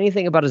to say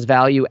anything about his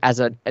value as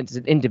an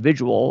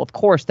individual. Of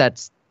course,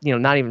 that's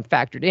not even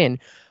factored in.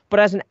 But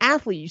as an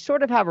athlete, you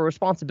sort of have a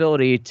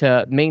responsibility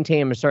to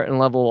maintain a certain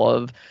level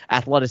of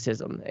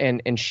athleticism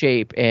and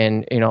shape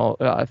and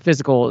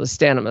physical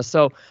stamina.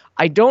 So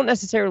I don't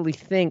necessarily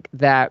think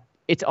that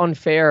it's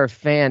unfair of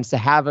fans to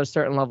have a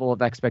certain level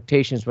of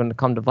expectations when it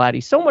comes to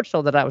Vladdy. So much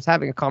so that I was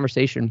having a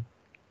conversation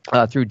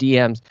through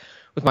DMs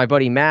with my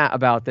buddy Matt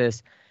about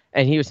this,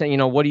 and he was saying,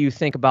 what do you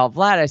think about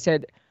Vlad? I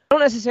said, I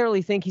don't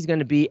necessarily think he's going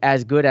to be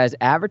as good as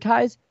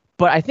advertised,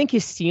 but I think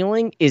his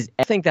ceiling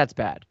I think that's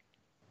bad.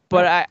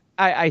 But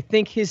I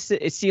think his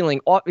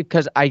ceiling,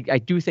 because I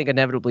do think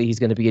inevitably he's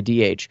going to be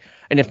a DH,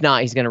 and if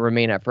not, he's going to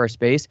remain at first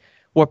base.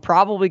 We're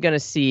probably going to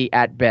see,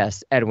 at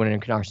best, Edwin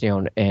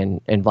Encarnacion and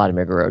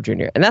Vladimir Guerrero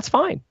Jr., and that's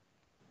fine.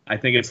 I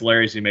think it's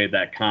hilarious you made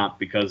that comp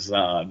because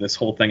this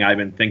whole thing I've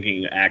been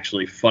thinking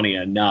actually funny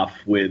enough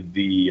with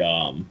the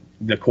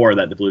core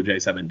that the Blue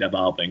Jays have been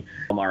developing,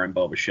 Omar and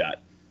Bo Bichette.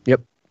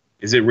 Yep.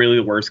 Is it really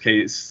the worst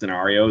case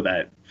scenario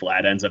that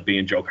Vlad ends up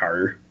being Joe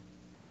Carter?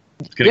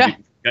 It's going to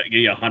get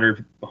you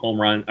 100 home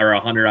run or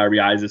 100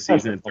 RBIs this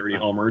season and 30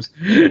 homers.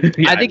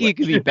 I think he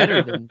could be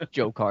better than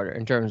Joe Carter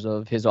in terms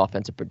of his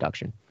offensive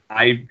production.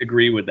 I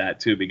agree with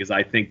that too, because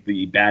I think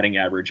the batting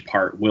average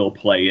part will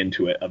play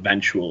into it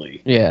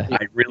eventually. Yeah.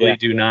 I really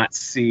do not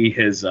see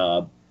his,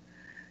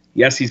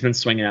 yes, he's been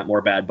swinging at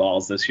more bad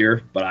balls this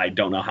year, but I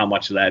don't know how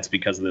much of that's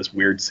because of this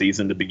weird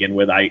season to begin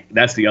with.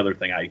 That's the other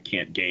thing I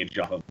can't gauge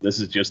off of. This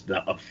is just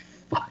a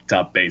fucked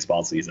up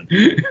baseball season.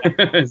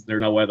 There's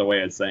no other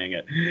way of saying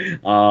it.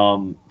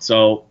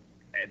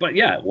 But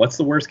yeah, what's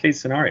the worst case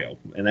scenario?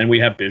 And then we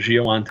have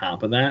Biggio on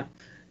top of that.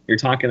 You're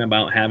talking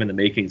about having the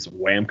makings of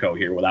Whamco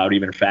here without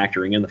even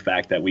factoring in the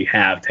fact that we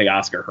have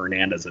Teoscar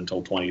Hernandez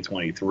until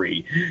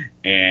 2023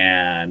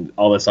 and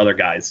all this other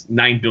guys,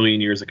 9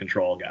 billion years of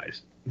control,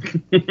 guys.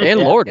 And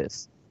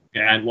Lourdes.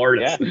 And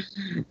Lourdes.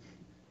 Yeah.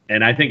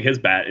 And I think his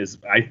bat is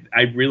 –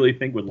 I really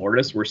think with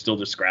Lourdes, we're still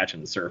just scratching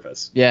the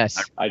surface.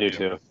 Yes. I do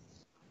too.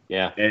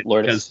 Yeah,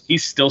 Lourdes. Because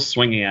he's still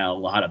swinging at a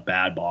lot of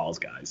bad balls,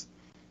 guys.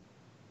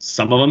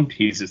 Some of them,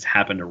 he's just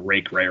happened to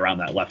rake right around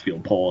that left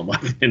field pole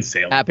and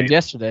sail. Happened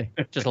yesterday.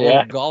 Just a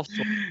little golf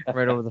swing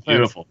right over the fence.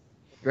 Beautiful.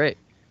 Great.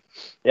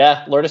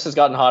 Yeah, Lourdes has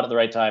gotten hot at the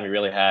right time. He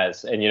really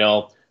has. And,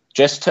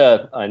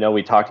 I know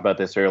we talked about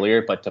this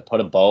earlier, but to put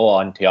a bow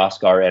on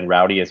Teoscar and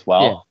Rowdy as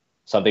well.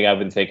 something I've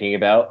been thinking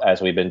about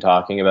as we've been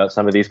talking about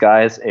some of these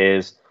guys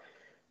is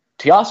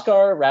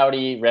Teoscar,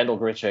 Rowdy, Randall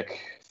Grichuk,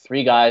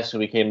 3 guys who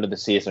we came into the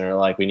season are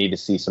like, we need to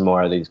see some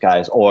more of these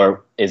guys,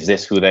 or is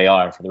this who they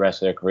are for the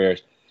rest of their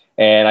careers?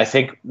 And I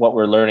think what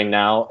we're learning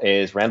now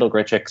is Randall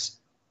Grichuk's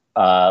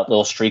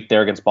little streak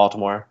there against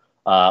Baltimore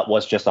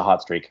was just a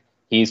hot streak.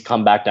 He's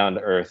come back down to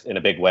earth in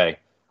a big way.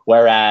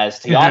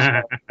 Whereas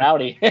Teoscar and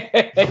Rowdy,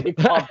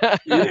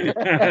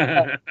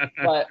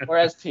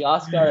 whereas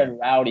Teoscar and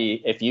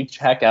Rowdy, if you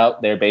check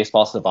out their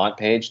Baseball Savant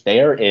page,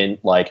 they are in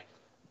like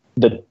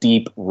the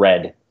deep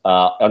red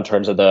in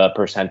terms of the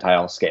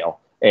percentile scale.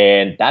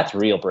 And that's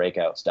real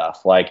breakout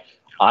stuff. Like,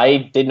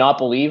 I did not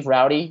believe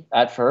Rowdy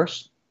at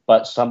first,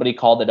 but somebody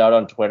called it out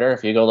on Twitter.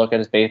 If you go look at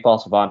his Baseball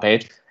Savant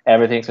page,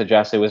 everything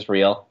suggests it was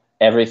real.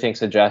 Everything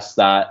suggests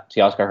that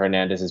Teoscar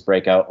Hernandez's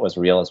breakout was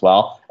real as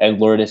well. And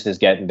Lourdes is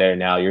getting there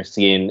now. You're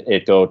seeing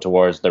it go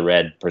towards the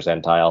red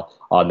percentile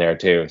on there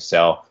too.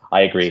 So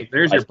I agree. So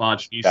there's your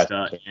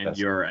Bautista and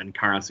your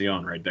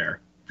Encarnacion right there.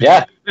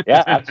 Yeah,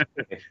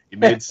 absolutely. You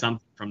made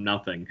something from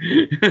nothing.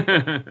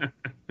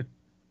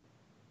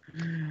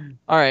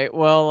 All right.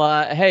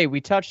 Well, hey, we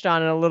touched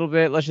on it a little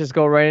bit. Let's just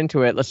go right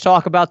into it. Let's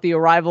talk about the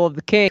arrival of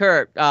the king.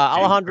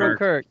 Alejandro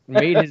Kirk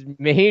made his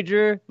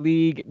major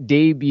league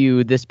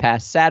debut this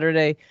past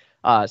Saturday.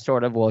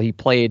 Well, he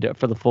played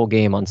for the full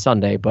game on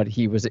Sunday, but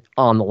he was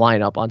on the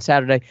lineup on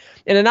Saturday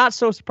in a not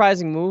so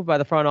surprising move by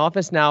the front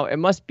office. Now, it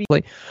must be,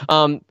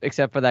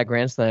 except for that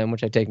grand slam,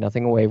 which I take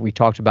nothing away. We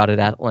talked about it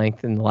at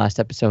length in the last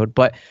episode,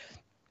 but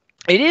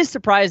it is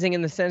surprising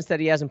in the sense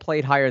that he hasn't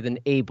played higher than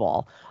A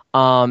ball.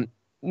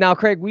 Now,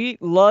 Craig, we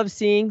love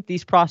seeing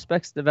these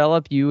prospects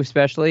develop, you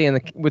especially, and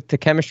with the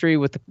chemistry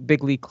with the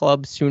big league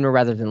clubs sooner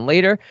rather than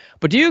later.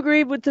 But do you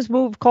agree with this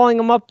move, calling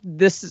him up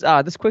this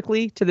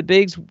quickly to the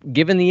bigs,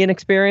 given the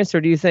inexperience,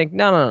 or do you think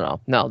no,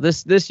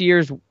 this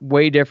year's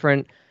way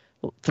different?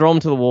 Throw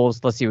him to the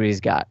wolves. Let's see what he's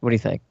got. What do you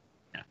think?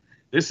 Yeah.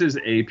 This is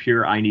a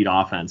pure I need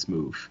offense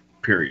move,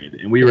 period.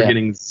 And we were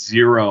getting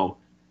zero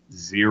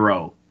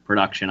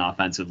production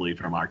offensively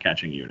from our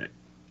catching unit,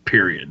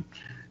 period.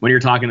 When you're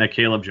talking that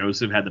Caleb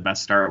Joseph had the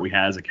best start we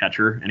had as a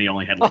catcher, and he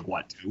only had 2.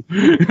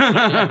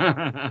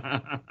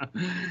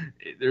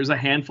 There's a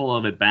handful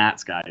of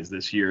at-bats, guys,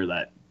 this year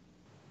that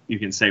you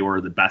can say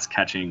were the best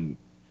catching,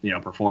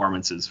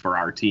 performances for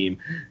our team.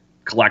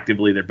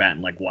 Collectively, they're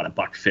batting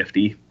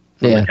 $150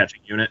 for the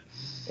catching unit.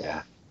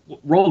 Yeah.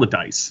 Roll the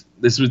dice.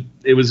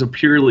 It was a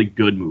purely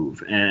good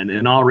move, and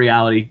in all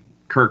reality,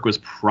 Kirk was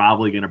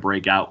probably going to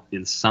break out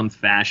in some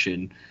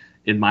fashion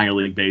in minor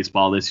league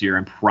baseball this year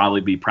and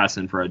probably be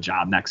pressing for a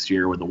job next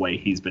year with the way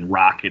he's been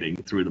rocketing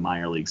through the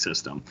minor league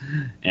system.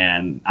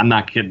 And I'm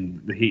not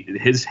kidding.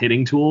 His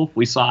hitting tool,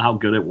 we saw how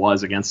good it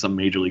was against some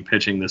major league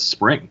pitching this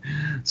spring.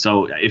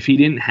 So if he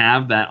didn't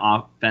have that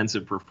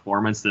offensive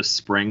performance this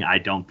spring, I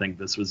don't think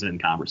this was in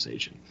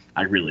conversation.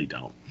 I really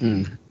don't.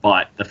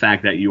 But the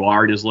fact that you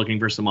are just looking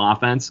for some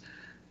offense,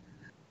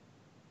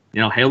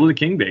 hail to the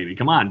king, baby.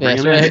 Come on, bring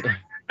him in.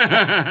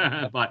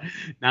 But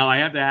now I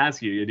have to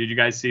ask you, did you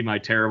guys see my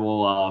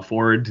terrible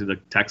forward to the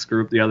text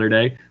group the other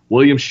day?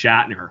 William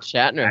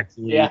Shatner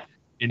actually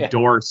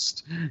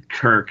endorsed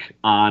Kirk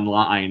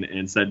online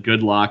and said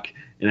good luck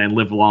and then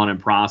live long and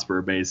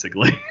prosper,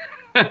 basically.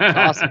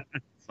 Awesome.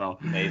 So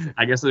amazing.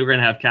 I guess we're going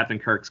to have Captain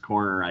Kirk's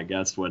corner, I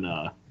guess, when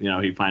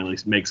he finally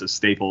makes a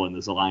staple in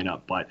this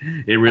lineup. But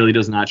it really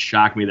does not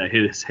shock me that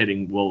his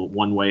hitting will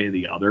one way or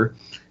the other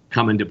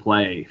come into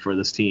play for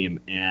this team.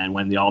 And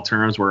when the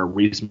alternatives were a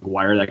Reese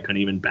McGuire that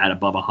couldn't even bat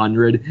above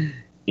 100,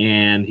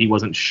 and he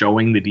wasn't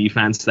showing the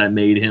defense that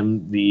made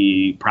him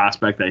the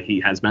prospect that he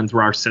has been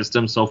through our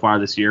system so far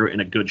this year in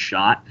a good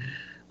shot.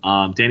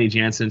 Danny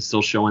Jansen's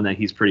still showing that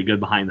he's pretty good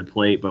behind the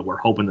plate, but we're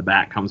hoping the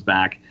bat comes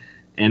back.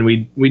 And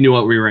we knew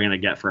what we were going to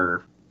get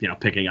for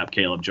picking up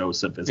Caleb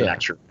Joseph as an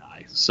extra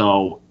guy.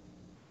 So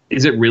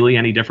is it really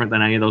any different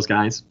than any of those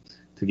guys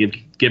to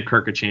give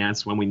Kirk a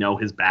chance when we know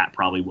his bat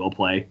probably will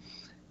play?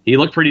 He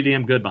looked pretty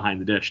damn good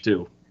behind the dish,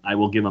 too. I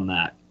will give him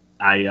that.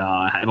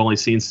 I have only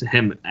seen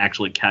him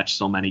actually catch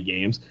so many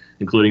games,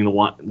 including the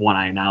one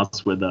I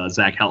announced with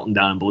Zach Helton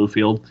down in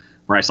Bluefield,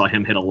 where I saw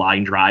him hit a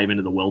line drive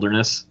into the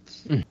wilderness.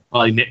 It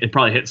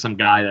probably hit some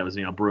guy that was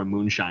brewing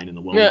moonshine in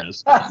the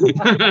wilderness.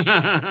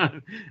 I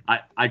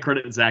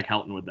credit Zach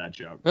Helton with that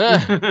joke.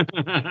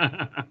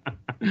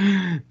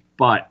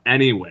 But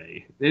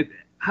anyway,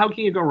 how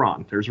can you go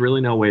wrong? There's really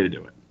no way to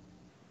do it.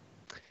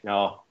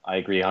 No, I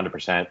agree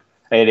 100%.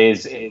 It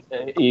is.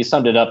 You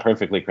summed it up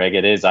perfectly, Craig.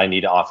 It is. I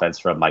need offense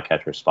from my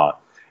catcher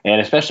spot, and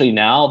especially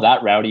now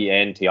that Rowdy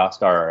and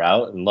Teoscar are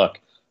out. And look,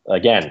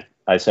 again,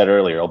 I said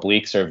earlier,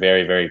 obliques are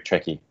very, very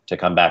tricky to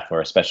come back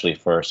for, especially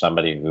for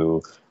somebody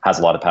who has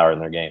a lot of power in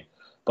their game.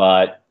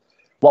 But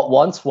what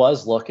once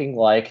was looking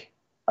like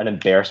an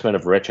embarrassment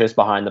of riches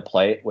behind the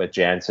plate with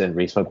Jansen,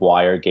 Reese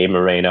McGuire, Gabe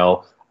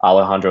Moreno,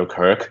 Alejandro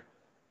Kirk,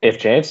 if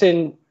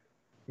Jansen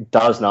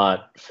does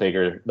not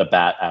figure the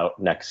bat out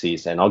next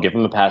season, I'll give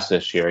him a pass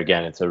this year.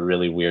 Again, it's a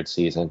really weird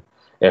season.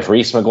 If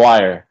Reese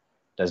McGuire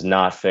does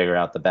not figure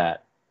out the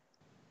bat,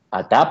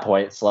 at that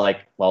point, it's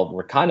like, well,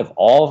 we're kind of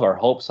all of our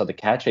hopes of the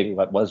catching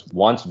that was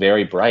once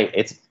very bright.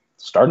 It's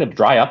starting to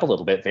dry up a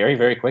little bit very,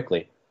 very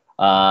quickly.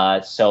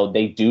 So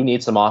they do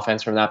need some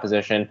offense from that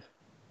position.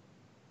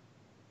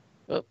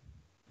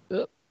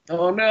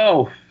 Oh,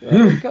 no.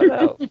 He cut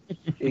out.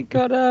 He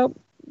cut out.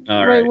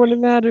 All right right. when it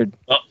mattered.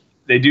 Well,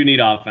 they do need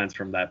offense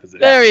from that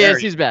position. There he is.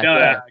 He's back.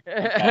 Yeah.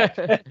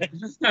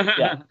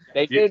 Yeah,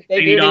 they do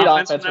They need need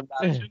offense offense from from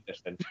that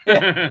position.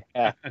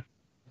 Yeah.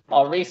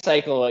 I'll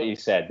recycle what you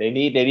said. They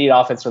need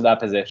offense from that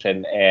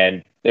position,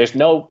 and there's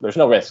no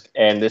risk.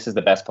 And this is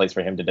the best place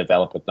for him to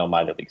develop with no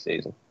minor league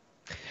season.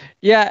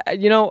 Yeah,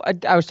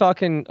 I was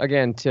talking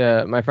again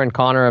to my friend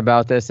Connor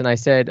about this, and I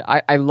said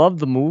I love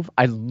the move.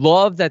 I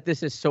love that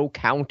this is so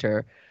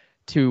counter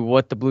to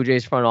what the Blue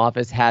Jays front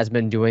office has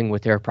been doing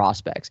with their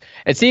prospects.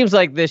 It seems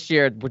like this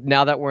year,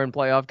 now that we're in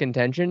playoff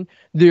contention,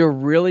 they're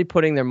really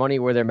putting their money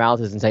where their mouth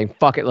is and saying,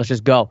 fuck it, let's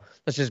just go.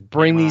 Let's just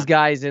bring these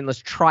guys in. Let's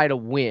try to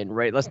win,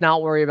 right? Let's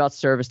not worry about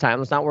service time.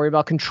 Let's not worry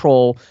about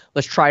control.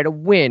 Let's try to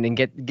win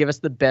and give us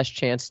the best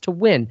chance to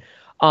win.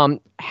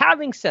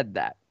 Having said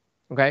that,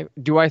 okay,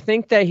 do I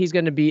think that he's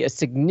going to be a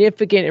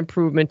significant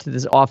improvement to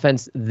this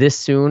offense this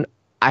soon?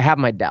 I have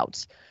my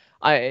doubts.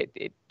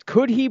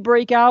 Could he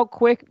break out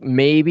quick?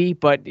 Maybe,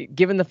 but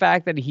given the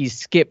fact that he's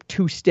skipped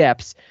 2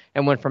 steps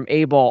and went from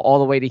A ball all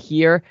the way to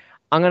here,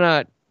 I'm going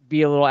to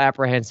be a little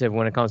apprehensive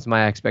when it comes to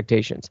my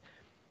expectations.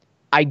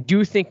 I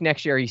do think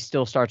next year he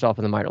still starts off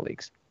in the minor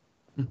leagues.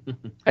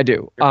 I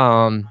do.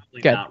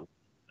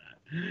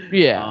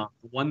 Yeah.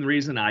 One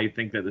reason I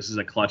think that this is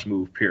a clutch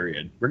move,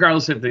 period,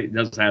 regardless if he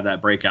does have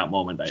that breakout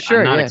moment, Sure,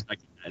 I'm not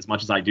expecting that, as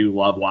much as I do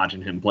love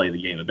watching him play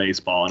the game of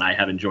baseball, and I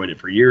have enjoyed it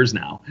for years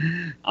now.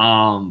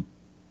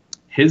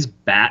 His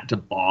bat to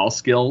ball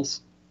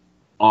skills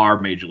are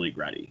major league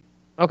ready.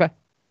 Okay.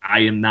 I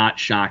am not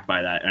shocked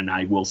by that, and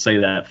I will say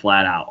that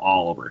flat out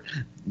all over.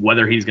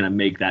 Whether he's going to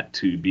make that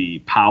to be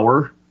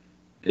power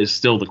is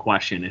still the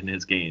question in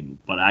his game,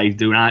 but I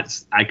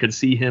could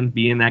see him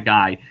being that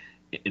guy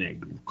in a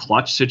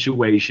clutch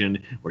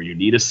situation where you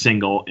need a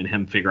single and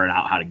him figuring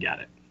out how to get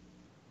it.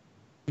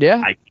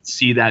 Yeah. I can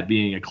see that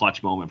being a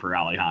clutch moment for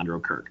Alejandro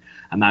Kirk.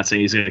 I'm not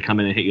saying he's going to come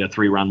in and hit you a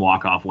 3-run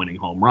walk-off winning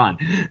home run.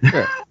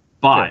 Sure.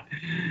 But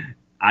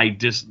I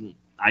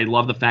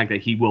love the fact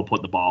that he will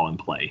put the ball in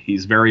play.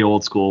 He's very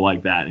old school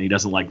like that, and he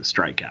doesn't like the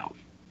strikeout.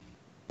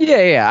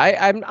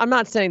 Yeah. I'm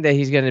not saying that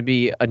he's going to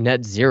be a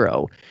net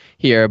zero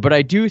here, but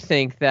I do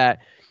think that,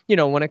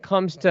 when it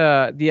comes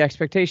to the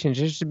expectations,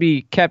 just to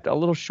be kept a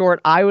little short,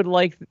 I would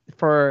like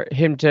for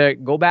him to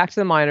go back to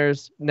the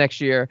minors next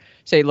year,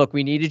 say, look,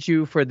 we needed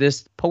you for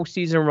this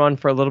postseason run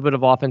for a little bit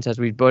of offense, as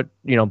we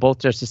both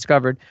just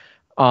discovered.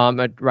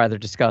 I'd rather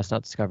discuss,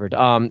 not discovered.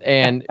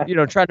 And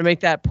try to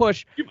make that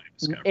push.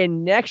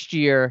 And next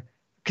year,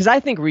 because I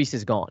think Reese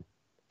is gone.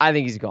 I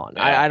think he's gone.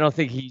 I don't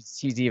think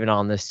he's even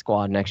on this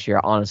squad next year,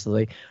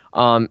 honestly.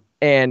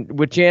 And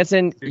with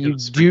Jansen, you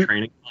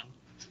do.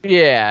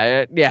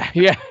 Yeah.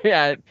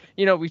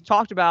 We've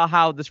talked about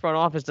how this front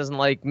office doesn't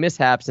like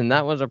mishaps, and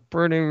that was a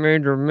pretty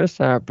major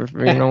mishap, if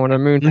you know what I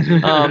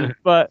mean.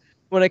 But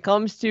when it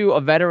comes to a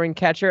veteran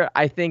catcher,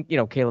 I think,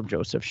 Caleb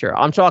Joseph, sure.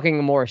 I'm talking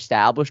a more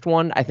established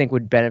one, I think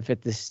would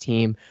benefit this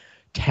team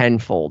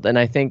tenfold. And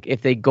I think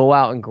if they go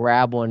out and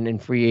grab one in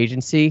free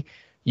agency,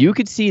 you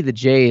could see the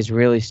Jays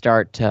really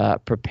start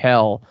to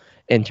propel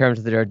in terms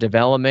of their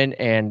development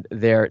and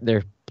their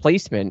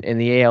placement in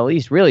the AL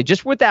East. Really,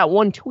 just with that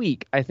one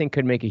tweak, I think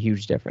could make a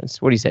huge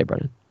difference. What do you say,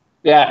 Brennan?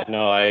 Yeah,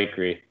 no, I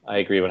agree.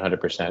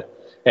 100%.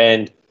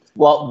 And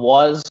what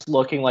was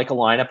looking like a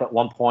lineup at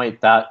one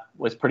point that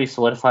was pretty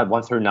solidified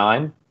 1 through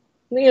 9.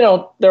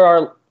 There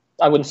are,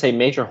 I wouldn't say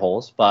major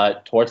holes,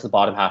 but towards the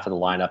bottom half of the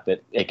lineup,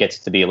 it gets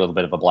to be a little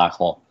bit of a black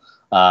hole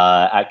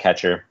at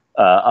catcher,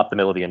 up the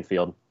middle of the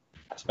infield,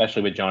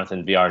 especially with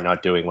Jonathan VR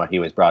not doing what he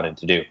was brought in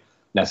to do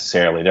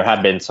necessarily. There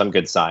have been some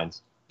good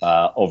signs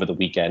over the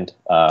weekend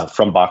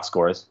from box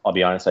scores. I'll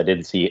be honest, I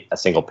didn't see a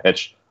single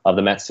pitch of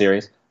the Mets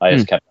series. I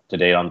just kept up to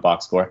date on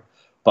box score.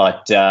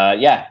 But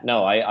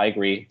I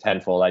agree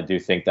tenfold. I do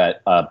think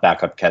that a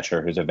backup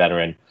catcher who's a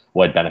veteran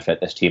would benefit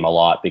this team a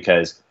lot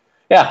because,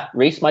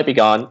 Reese might be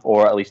gone,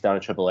 or at least down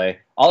in AAA.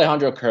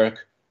 Alejandro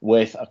Kirk,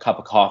 with a cup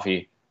of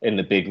coffee in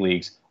the big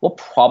leagues, will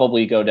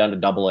probably go down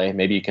to AA.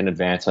 Maybe you can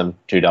advance him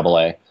to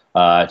AA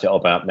to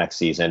open up next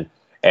season.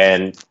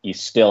 And you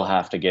still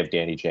have to give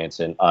Danny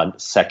Jansen a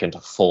second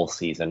full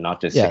season, not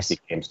just 60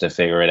 games to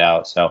figure it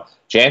out. So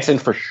Jansen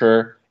for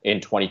sure in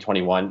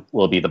 2021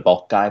 will be the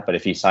bulk guy, but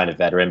if you sign a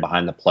veteran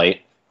behind the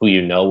plate who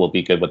will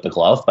be good with the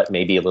glove, but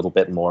maybe a little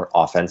bit more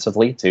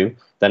offensively too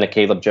than a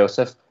Caleb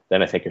Joseph,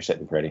 then I think you're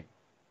sitting pretty.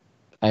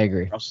 I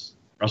agree.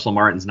 Russell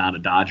Martin's not a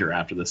Dodger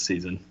after this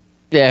season.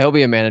 Yeah, he'll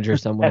be a manager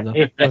somewhere,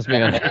 though. Let's be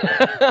honest.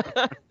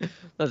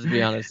 Let's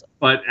be honest.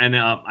 But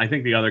I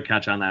think the other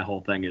catch on that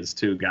whole thing is,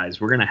 too, guys,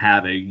 we're going to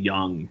have a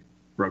young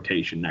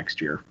rotation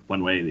next year,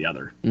 one way or the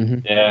other.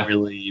 Mm-hmm. Yeah. It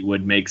really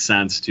would make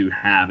sense to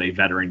have a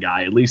veteran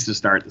guy, at least to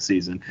start the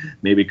season.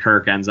 Maybe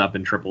Kirk ends up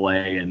in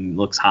AAA and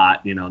looks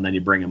hot, and then you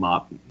bring him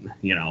up,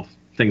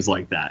 things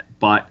like that.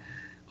 But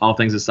all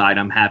things aside,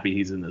 I'm happy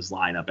he's in this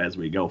lineup as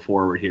we go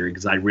forward here,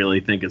 because I really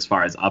think as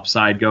far as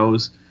upside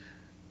goes,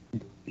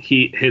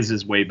 his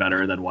is way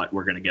better than what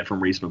we're going to get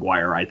from Reese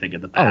McGuire. I think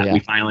at the bat, we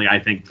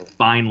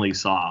finally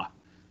saw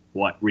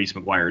what Reese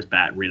McGuire's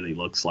bat really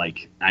looks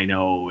like. I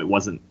know it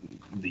wasn't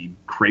the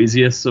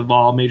craziest of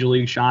all major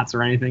league shots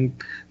or anything,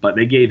 but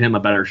they gave him a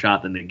better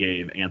shot than they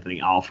gave Anthony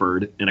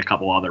Alford and a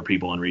couple other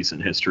people in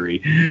recent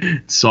history.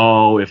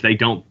 So if they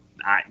don't,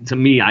 to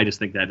me, I just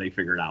think that they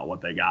figured out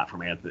what they got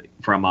from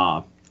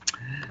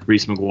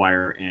Reese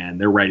McGuire, and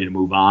they're ready to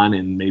move on.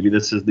 And maybe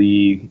this is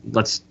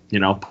let's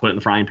put it in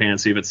the frying pan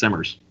and see if it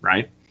simmers,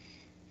 right?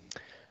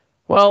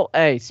 Well,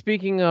 hey,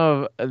 speaking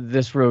of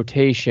this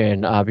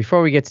rotation,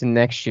 before we get to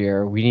next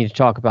year, we need to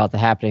talk about the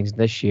happenings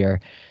this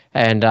year.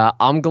 And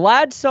I'm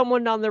glad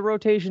someone on the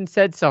rotation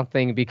said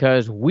something,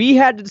 because we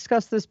had to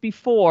discuss this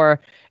before,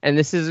 and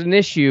this is an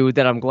issue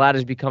that I'm glad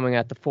is becoming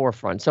at the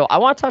forefront. So I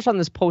want to touch on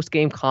this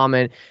post-game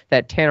comment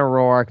that Tanner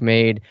Roark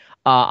made.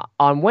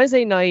 On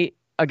Wednesday night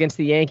against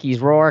the Yankees,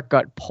 Roark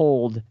got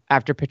pulled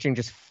after pitching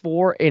just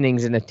 4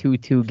 innings in a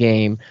 2-2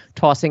 game,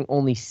 tossing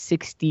only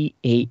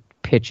 68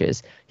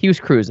 pitches. He was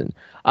cruising.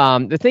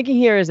 The thinking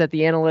here is that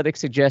the analytics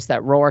suggest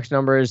that Roark's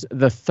numbers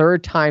the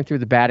third time through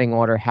the batting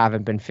order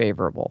haven't been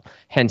favorable,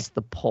 hence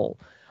the pull.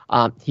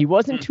 He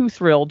wasn't too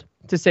thrilled,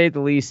 to say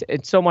the least.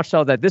 It's so much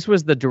so that this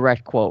was the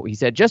direct quote. He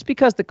said, "Just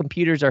because the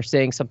computers are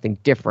saying something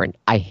different,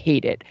 I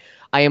hate it.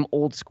 I am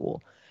old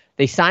school.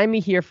 They signed me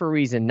here for a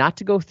reason, not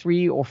to go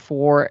 3 or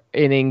 4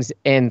 innings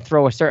and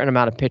throw a certain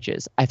amount of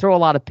pitches. I throw a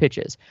lot of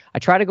pitches. I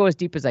try to go as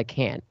deep as I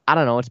can. I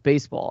don't know. It's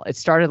baseball. It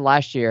started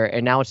last year,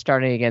 and now it's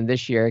starting again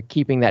this year,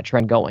 keeping that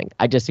trend going.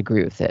 I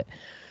disagree with it."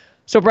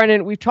 So,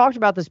 Brendan, we've talked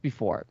about this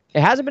before.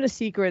 It hasn't been a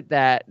secret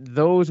that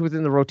those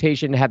within the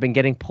rotation have been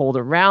getting pulled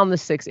around the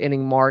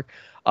 6-inning mark.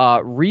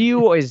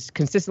 Ryu is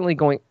consistently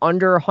going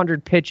under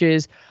 100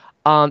 pitches.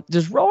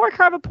 Does Roark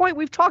have a point?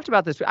 We've talked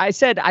about this. I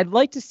said I'd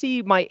like to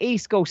see my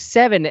ace go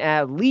 7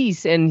 at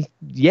least, and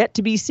yet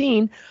to be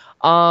seen.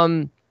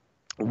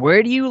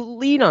 Where do you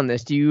lean on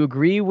this? Do you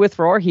agree with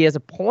Roark? He has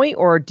a point,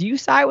 or do you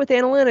side with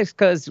analytics?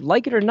 Because,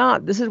 like it or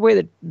not, this is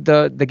where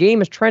the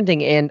game is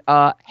trending, and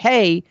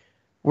hey,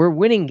 we're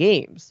winning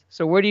games.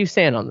 So where do you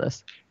stand on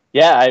this?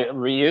 Yeah,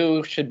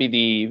 Ryu should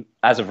be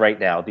as of right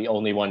now, the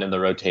only one in the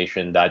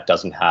rotation that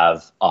doesn't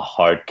have a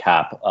hard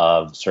cap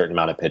of a certain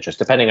amount of pitches,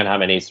 depending on how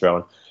many he's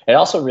thrown. It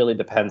also really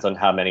depends on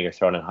how many you're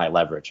thrown in high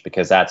leverage,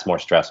 because that's more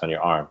stress on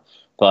your arm.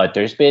 But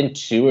there's been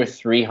 200 or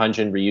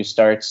 300 Ryu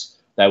starts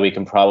that we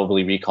can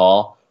probably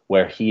recall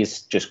where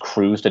he's just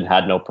cruised and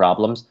had no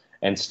problems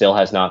and still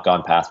has not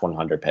gone past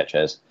 100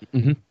 pitches.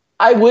 Mm-hmm.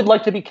 I would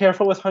like to be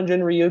careful with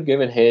Hyun-Jin Ryu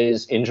given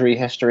his injury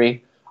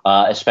history,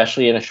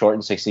 especially in a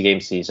shortened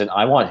 60-game season.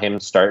 I want him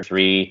to start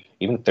 3,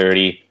 even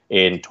 30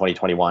 in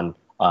 2021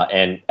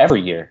 and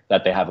every year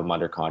that they have him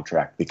under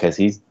contract, because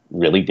he's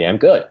really damn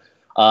good.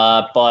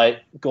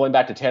 But going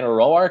back to Tanner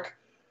Roark,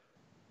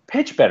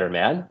 pitch better,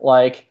 man.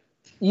 Like,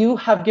 you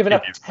have given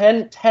up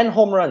 10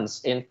 home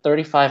runs in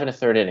 35 and a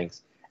third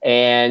innings.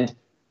 And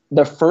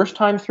the first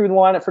time through the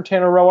lineup for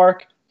Tanner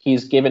Roark,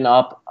 he's given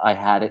up, I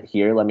had it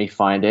here, let me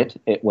find it.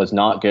 It was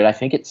not good. I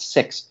think it's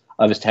 6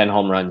 of his 10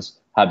 home runs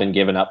have been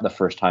given up the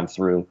first time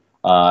through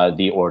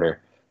the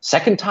order.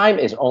 Second time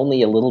is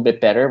only a little bit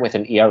better, with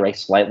an ERA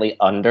slightly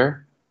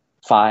under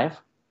 5.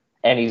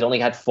 And he's only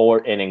had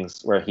 4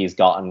 innings where he's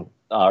gone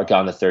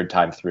the third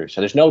time through.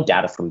 So there's no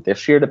data from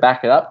this year to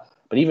back it up.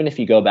 But even if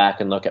you go back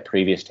and look at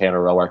previous Tanner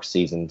Roark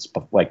seasons,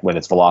 like when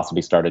its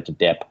velocity started to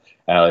dip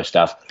and other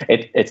stuff,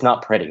 it's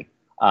not pretty.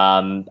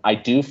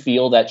 I do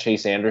feel that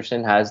Chase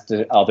Anderson has,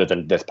 other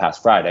than this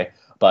past Friday,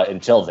 but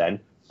until then,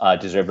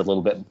 deserved a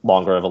little bit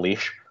longer of a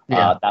leash.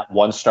 Yeah. That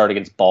one start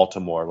against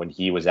Baltimore when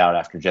he was out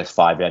after just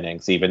 5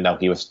 innings, even though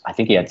I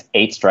think he had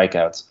 8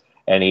 strikeouts,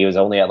 and he was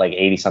only at like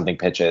 80-something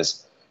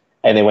pitches.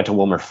 And they went to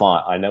Wilmer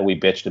Font. I know we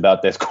bitched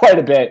about this quite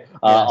a bit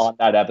on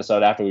that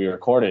episode after we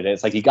recorded it.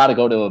 It's like, you got to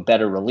go to a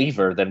better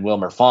reliever than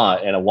Wilmer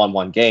Font in a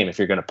 1-1 game if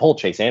you're going to pull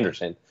Chase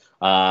Anderson.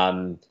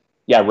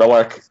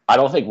 Roark, I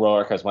don't think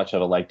Roark has much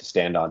of a leg to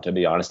stand on, to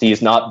be honest.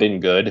 He's not been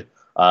good.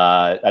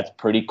 That's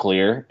pretty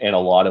clear in a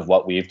lot of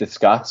what we've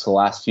discussed the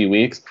last few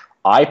weeks.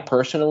 I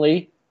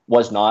personally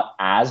was not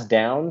as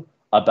down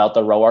about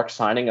the Roark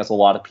signing as a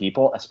lot of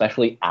people,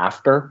 especially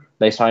after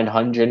they signed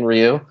Hyun-Jin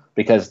Ryu,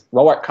 because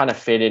Roark kind of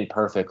fit in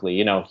perfectly.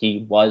 You know,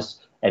 he was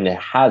and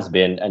has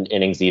been an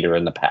innings eater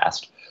in the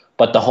past.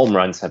 But the home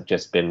runs have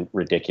just been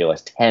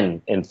ridiculous.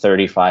 10 in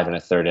 35 and a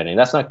third inning.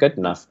 That's not good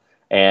enough.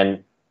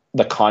 And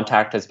the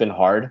contact has been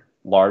hard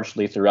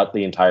largely throughout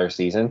the entire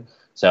season.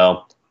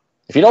 So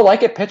if you don't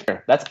like it, pitch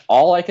better. That's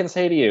all I can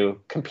say to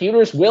you.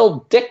 Computers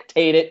will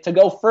dictate it to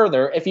go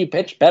further if you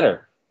pitch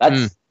better.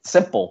 That's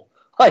simple.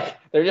 Like,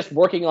 they're just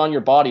working on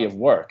your body of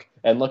work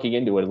and looking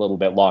into it a little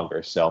bit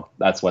longer. So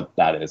that's what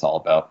that is all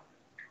about.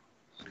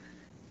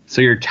 So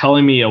you're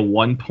telling me a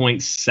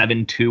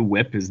 1.72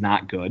 whip is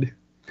not good?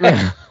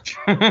 I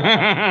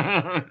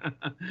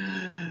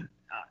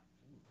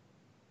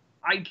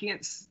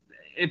can't.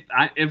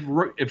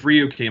 If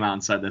Ryu came out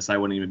and said this, I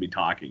wouldn't even be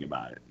talking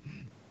about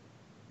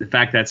it. the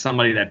fact that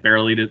somebody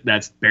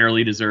that's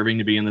barely deserving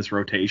to be in this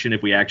rotation,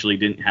 if we actually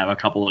didn't have a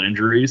couple of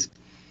injuries,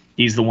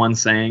 he's the one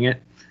saying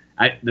it.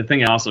 The thing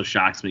that also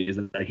shocks me is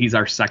that he's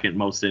our second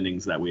most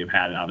innings that we have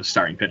had out of a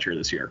starting pitcher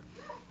this year.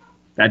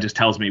 That just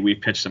tells me we've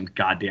pitched some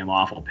goddamn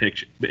awful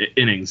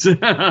innings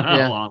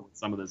along with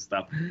some of this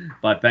stuff.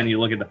 But then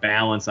you look at the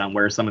balance on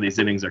where some of these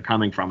innings are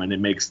coming from, and it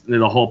makes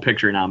the whole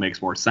picture now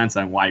makes more sense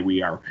on why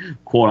we are,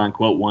 quote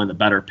unquote, one of the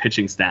better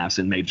pitching staffs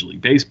in Major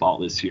League Baseball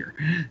this year.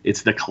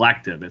 It's the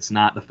collective. It's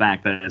not the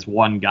fact that it's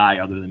one guy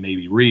other than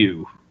maybe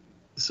Ryu.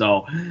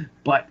 So,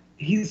 but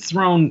he's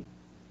thrown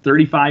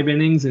 35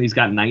 innings and he's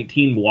got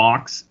 19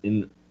 walks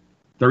and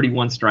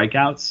 31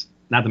 strikeouts.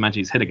 Not to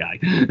mention he's hit a guy.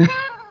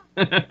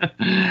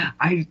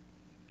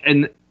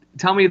 And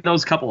tell me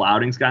those couple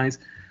outings, guys.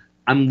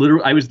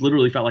 I was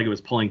literally felt like it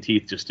was pulling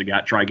teeth just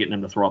to try getting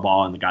him to throw a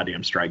ball in the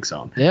goddamn strike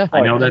zone. Yeah,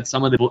 I know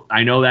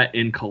that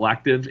in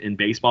collective in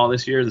baseball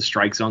this year, the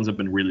strike zones have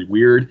been really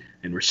weird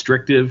and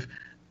restrictive,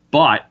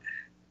 but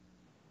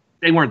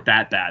they weren't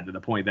that bad to the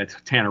point that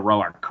Tanner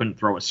Roark couldn't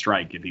throw a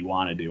strike if he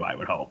wanted to, I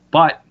would hope.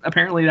 But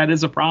apparently that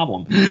is a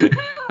problem.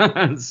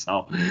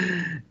 So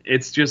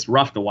it's just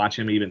rough to watch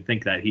him even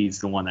think that he's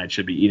the one that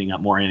should be eating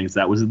up more innings.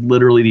 That was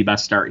literally the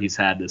best start he's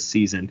had this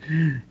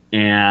season.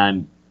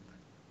 And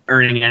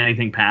earning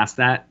anything past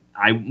that,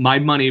 my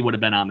money would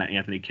have been on that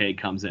Anthony Kay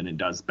comes in and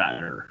does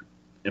better,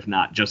 if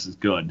not just as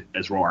good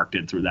as Roark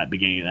did through that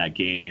beginning of that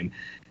game.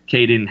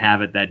 Kay didn't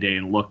have it that day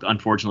and looked,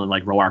 unfortunately,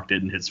 like Roark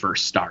did in his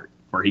first start,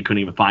 where he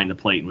couldn't even find the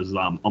plate and was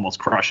almost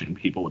crushing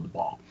people with the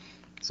ball.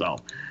 So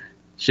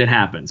shit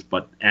happens.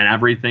 And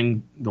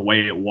everything the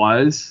way it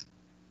was,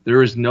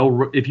 there is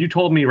no – if you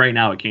told me right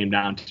now it came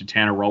down to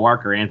Tanner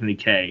Roark or Anthony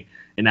Kay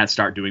in that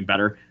start doing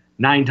better,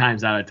 9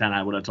 times out of 10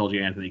 I would have told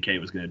you Anthony Kay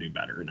was going to do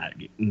better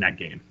in that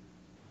game.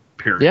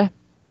 Period.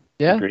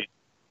 Yeah. Agreed.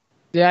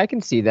 Yeah, I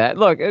can see that.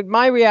 Look,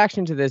 my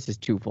reaction to this is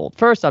twofold.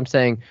 First, I'm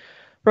saying,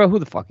 bro, who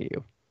the fuck are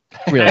you?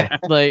 Really?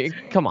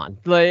 Like, come on.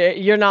 Like,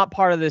 you're not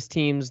part of this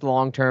team's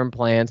long-term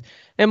plans.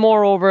 And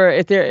moreover,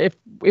 if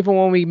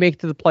when we make it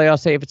to the playoffs,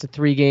 say if it's a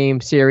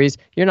 3-game series,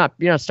 you're not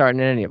starting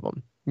any of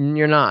them.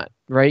 You're not,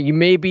 right? You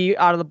may be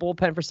out of the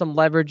bullpen for some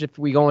leverage if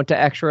we go into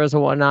extras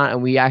or whatnot,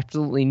 and we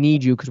absolutely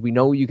need you because we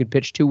know you can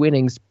pitch 2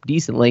 innings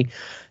decently.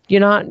 You're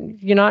not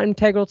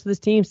integral to this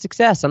team's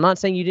success. I'm not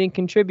saying you didn't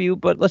contribute,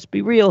 but let's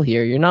be real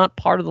here. You're not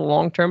part of the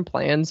long-term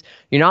plans.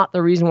 You're not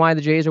the reason why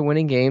the Jays are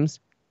winning games.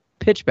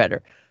 Pitch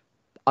better.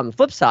 On the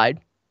flip side,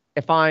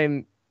 if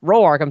I'm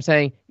Roark, I'm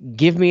saying,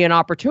 give me an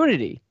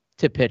opportunity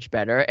to pitch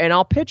better, and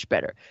I'll pitch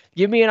better.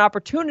 Give me an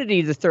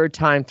opportunity the third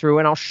time through,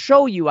 and I'll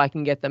show you I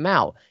can get them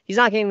out. He's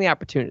not getting the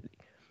opportunity,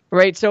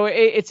 right? So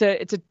it's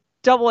a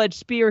double-edged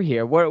spear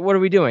here. What are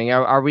we doing?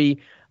 Are we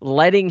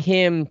letting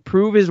him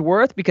prove his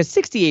worth? Because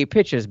 68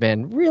 pitches,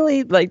 man,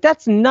 really, like,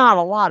 that's not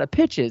a lot of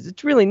pitches.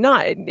 It's really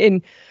not.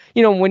 And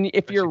you know,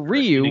 if you're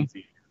Ryu.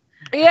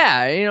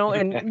 Yeah, you know,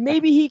 and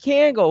maybe he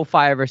can go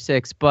 5 or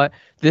 6, but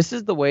this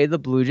is the way the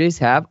Blue Jays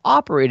have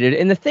operated.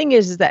 And the thing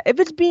is that if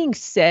it's being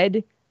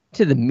said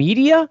to the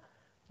media,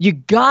 you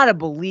gotta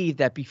believe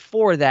that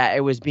before that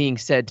it was being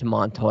said to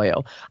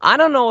Montoyo. I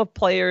don't know if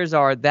players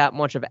are that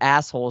much of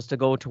assholes to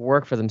go to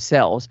work for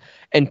themselves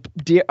and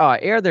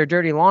air their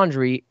dirty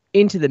laundry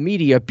into the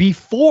media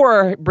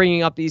before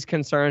bringing up these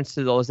concerns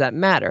to those that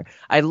matter.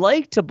 I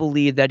like to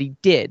believe that he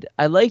did.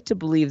 I like to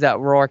believe that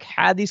Roark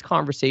had these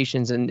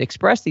conversations and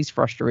expressed these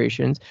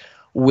frustrations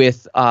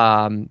with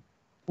Montoyo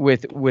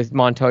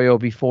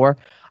before.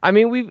 I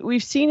mean,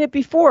 we've seen it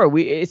before.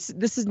 This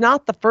is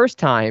not the first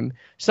time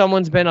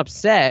someone's been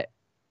upset,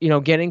 you know,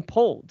 getting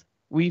pulled.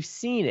 We've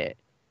seen it.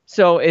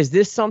 So is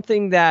this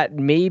something that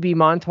maybe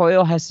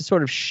Montoyo has to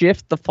sort of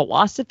shift the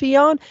philosophy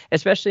on,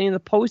 especially in the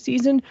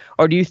postseason?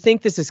 Or do you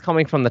think this is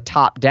coming from the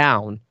top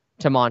down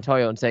to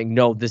Montoyo and saying,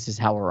 no, this is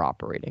how we're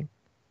operating?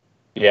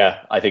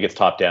 Yeah, I think it's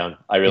top down.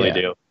 I really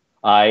do.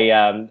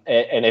 And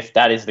if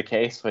that is the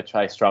case, which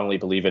I strongly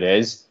believe it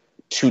is,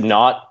 to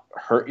not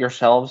hurt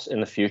yourselves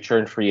in the future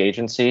in free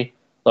agency.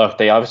 Look,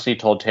 they obviously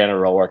told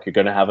Tanner Roark, you're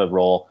going to have a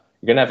role.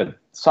 You're going to have a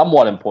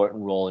somewhat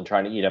important role in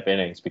trying to eat up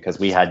innings because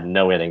we had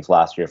no innings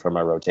last year from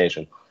our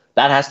rotation.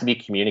 That has to be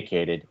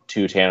communicated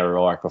to Tanner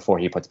Roark before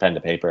he puts pen to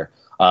paper,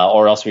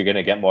 or else you're going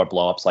to get more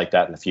blowups like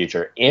that in the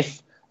future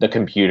if the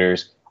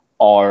computers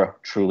are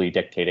truly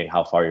dictating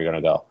how far you're going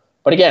to go.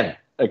 But again,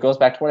 it goes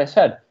back to what I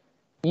said.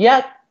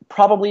 Yeah,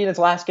 probably in his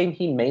last game,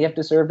 he may have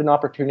deserved an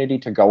opportunity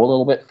to go a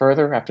little bit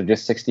further after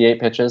just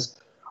 68 pitches.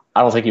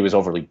 I don't think he was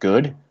overly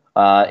good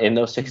in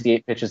those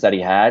 68 pitches that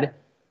he had,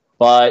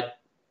 but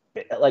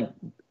like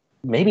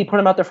maybe put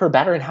him out there for a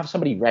batter and have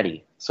somebody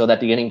ready so that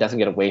the inning doesn't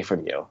get away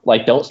from you.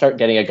 Like, don't start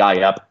getting a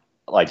guy up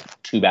like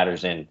 2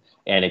 batters in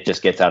and it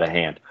just gets out of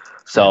hand.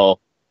 So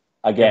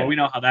again, we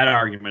know how that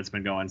argument's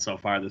been going so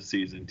far this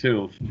season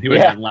too. He would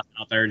have been left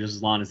out there just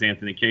as long as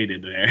Anthony Kay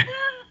did today.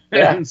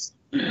 Yeah.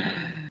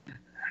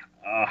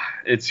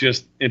 It's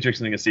just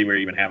interesting to see we're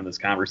even having this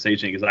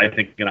conversation because I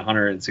think in a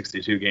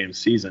 162 game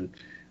season,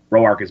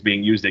 Roark is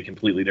being used a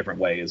completely different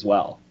way as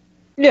well.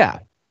 Yeah,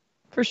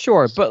 for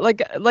sure. But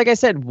like I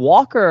said,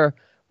 Walker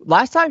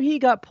Last time he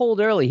got pulled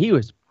early, he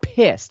was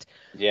pissed.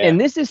 Yeah. And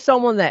this is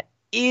someone that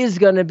is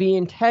going to be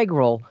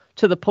integral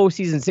to the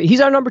postseason.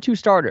 He's our number 2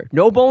 starter.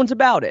 No bones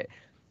about it.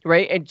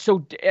 Right. And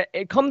so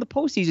come the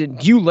postseason,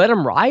 do you let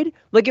him ride?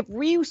 Like if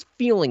Ryu's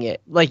feeling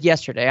it like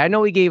yesterday, I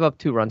know he gave up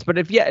 2 runs, but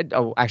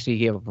actually he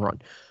gave up a run.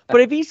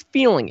 But if he's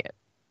feeling it,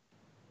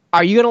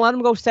 are you going to let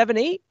him go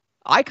 7-8?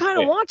 I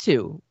kind of want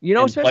to,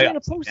 especially in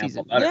the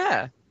postseason.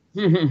 Yeah.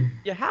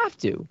 You have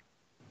to.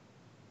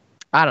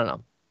 I don't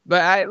know.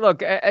 But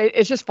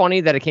it's just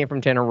funny that it came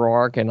from Tanner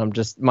Roark, and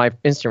my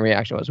instant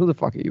reaction was, who the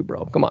fuck are you,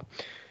 bro? Come on.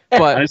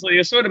 But honestly,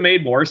 it sort of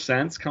made more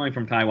sense coming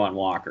from Taijuan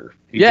Walker.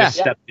 He just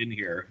stepped in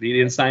here. He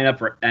didn't sign up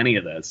for any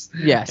of this.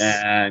 Yes.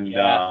 And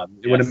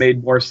it would have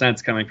made more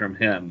sense coming from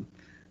him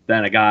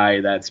than a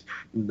guy that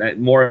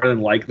more than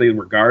likely,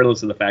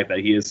 regardless of the fact that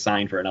he is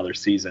signed for another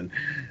season.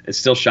 It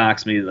still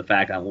shocks me the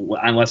fact that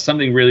unless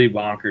something really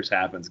bonkers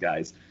happens,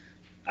 guys,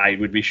 I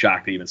would be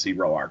shocked to even see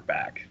Roark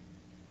back,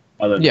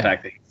 other than the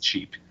fact that he's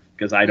cheap,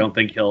 because I don't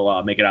think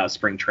he'll make it out of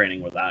spring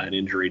training without an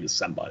injury to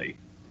somebody.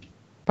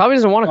 Probably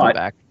doesn't want to come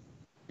back.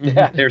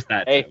 Yeah, there's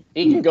that. Hey,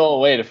 he can go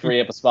away to free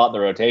up a spot in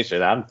the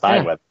rotation. I'm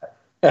fine with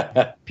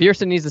that.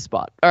 Pearson needs a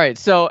spot. All right,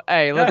 so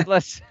hey,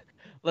 let's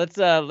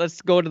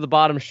go to the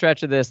bottom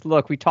stretch of this.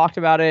 Look, we talked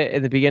about it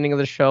at the beginning of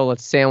the show.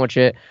 Let's sandwich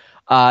it.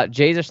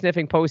 Jays are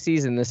sniffing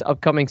postseason. This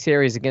upcoming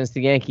series against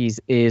the Yankees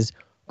is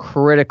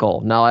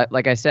critical. Now,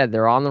 like I said,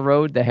 they're on the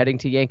road. They're heading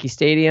to Yankee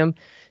Stadium.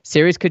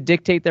 Series could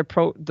dictate their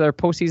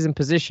postseason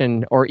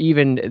position or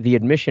even the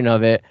admission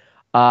of it.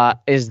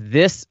 Is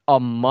this a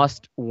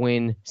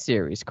must-win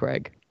series,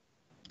 Craig?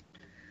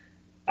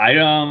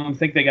 I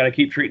think they got to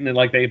keep treating it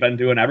like they've been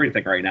doing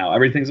everything right now.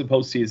 Everything's a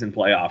postseason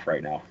playoff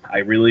right now. I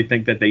really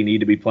think that they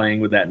need to be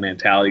playing with that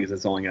mentality because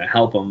it's only going to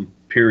help them,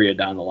 period,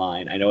 down the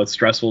line. I know it's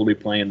stressful to be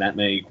playing that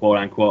many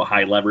quote-unquote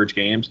high-leverage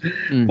games,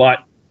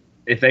 but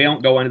if they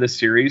don't go into this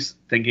series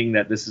thinking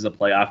that this is a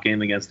playoff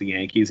game against the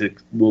Yankees, it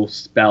will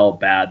spell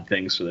bad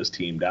things for this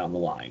team down the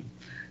line.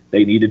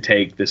 They need to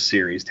take this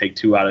series, take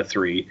 2 out of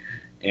 3,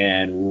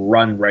 and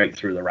run right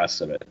through the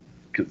rest of it.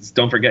 Because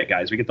don't forget,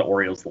 guys, we get the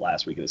Orioles the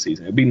last week of the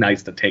season. It'd be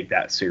nice to take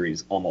that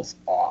series almost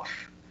off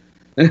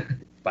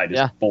by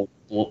just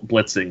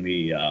blitzing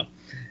the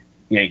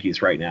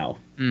Yankees right now.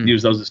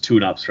 Use those as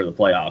tune-ups for the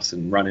playoffs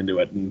and run into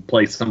it and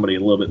play somebody a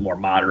little bit more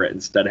moderate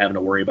instead of having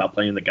to worry about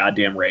playing the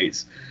goddamn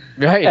Rays.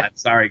 Right. I'm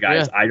sorry,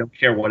 guys. I don't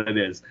care what it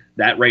is.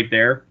 That right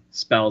there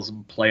spells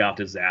playoff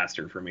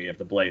disaster for me if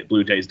the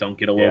Blue Jays don't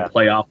get a little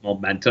playoff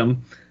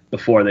momentum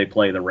before they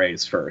play the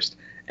Rays first.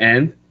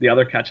 And the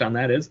other catch on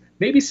that is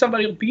maybe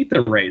somebody will beat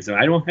the Rays and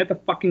I don't have to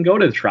fucking go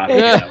to the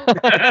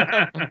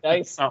Tropicana.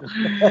 Nice.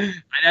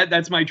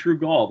 That's my true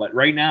goal. But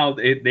right now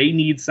they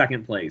need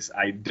second place.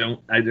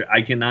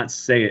 I cannot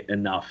say it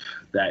enough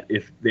that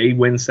if they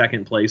win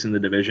second place in the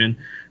division,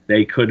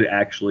 they could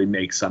actually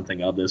make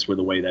something of this with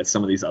the way that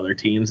some of these other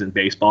teams in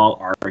baseball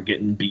are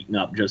getting beaten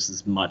up just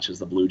as much as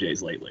the Blue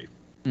Jays lately.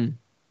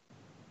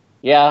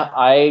 Yeah,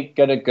 I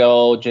gotta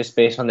go just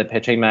based on the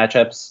pitching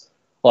matchups.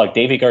 Look,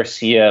 Davy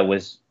Garcia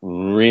was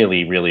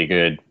really, really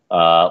good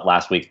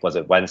last week. Was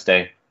it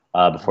Wednesday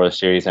before the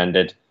series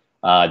ended?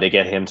 They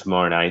get him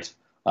tomorrow night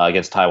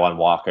against Taijuan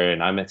Walker,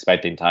 and I'm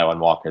expecting Taijuan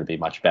Walker to be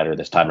much better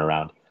this time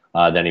around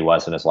than he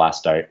was in his last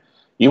start.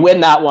 You win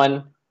that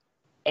one,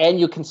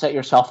 and you can set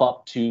yourself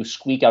up to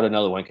squeak out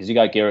another one because you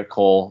got Garrett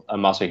Cole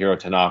and Masahiro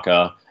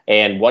Tanaka.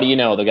 And what do you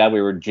know? The guy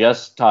we were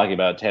just talking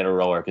about, Tanner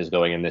Roark, is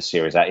going in this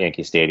series at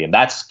Yankee Stadium.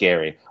 That's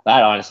scary.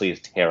 That honestly is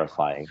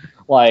terrifying.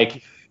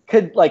 I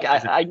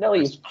know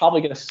he's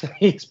probably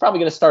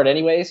gonna start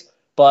anyways,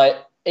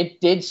 but it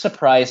did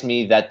surprise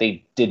me that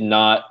they did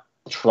not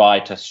try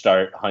to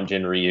start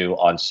Hyun-Jin Ryu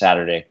on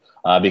Saturday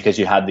because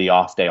you had the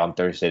off day on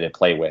Thursday to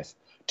play with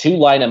to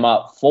line him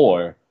up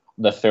for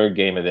the third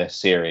game of this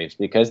series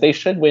because they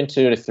should win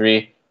 2 to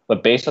 3.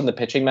 But based on the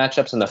pitching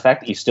matchups and the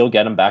fact that you still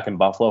get him back in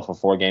Buffalo for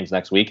 4 games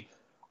next week,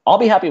 I'll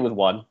be happy with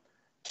 1.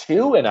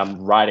 2, and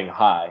I'm riding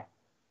high.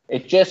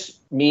 It just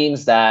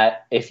means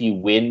that if you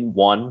win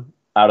 1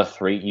 out of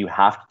 3, you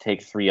have to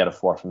take 3 out of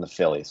 4 from the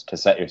Phillies to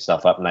set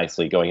yourself up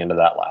nicely going into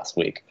that last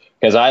week.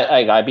 Because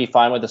I'd be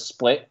fine with a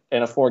split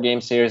in a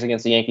 4-game series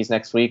against the Yankees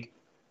next week,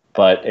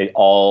 but it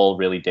all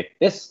really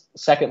this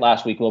second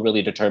last week will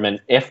really determine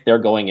if they're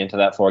going into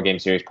that 4-game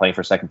series playing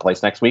for second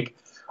place next week.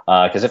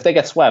 Because if they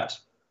get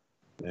swept,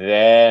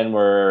 then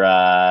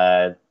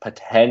we're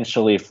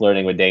potentially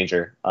flirting with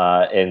danger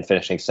in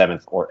finishing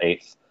 7th or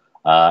 8th.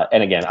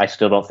 And again, I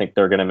still don't think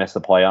they're going to miss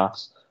the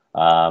playoffs.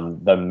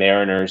 The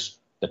Mariners,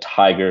 the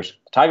Tigers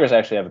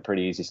actually have a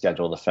pretty easy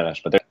schedule to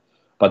finish, but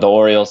the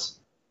Orioles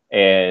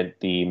and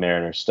the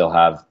Mariners still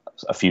have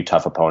a few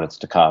tough opponents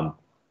to come.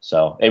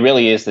 So it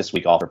really is this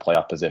week all for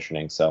playoff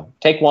positioning. So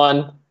take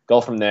 1, go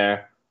from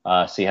there,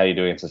 see how you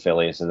do against the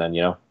Phillies, and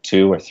then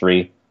 2 or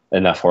 3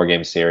 in that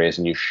 4-game series,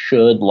 and you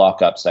should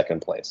lock up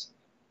second place.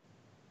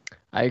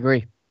 I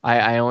agree.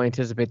 I only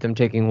anticipate them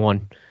taking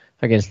 1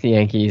 against the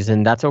Yankees,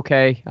 and that's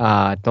okay.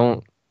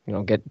 Don't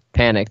get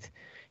panicked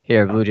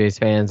here, Blue Jays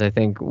fans. I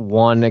think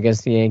 1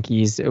 against the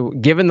Yankees,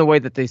 given the way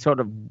that they sort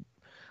of,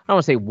 I don't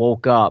want to say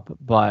woke up,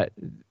 but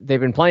they've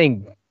been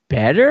playing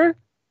better,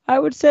 I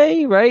would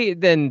say, right,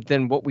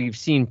 than what we've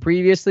seen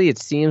previously. It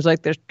seems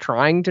like they're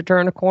trying to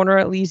turn a corner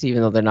at least,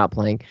 even though they're not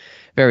playing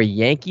very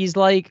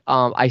Yankees-like.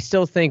 I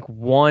still think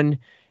one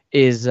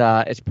is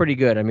it's pretty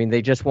good. I mean,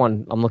 they just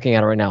won. I'm looking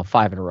at it right now,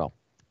 5 in a row.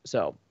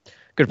 So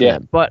good for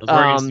them. But those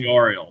were against the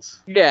Orioles.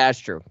 Yeah, that's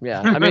true.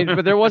 Yeah, I mean,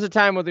 but there was a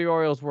time where the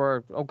Orioles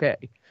were okay.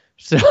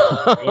 So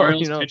the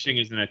Orioles pitching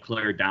is in a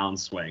clear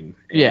downswing.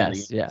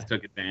 Yes,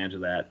 took advantage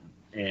of that.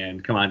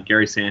 And come on,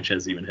 Gary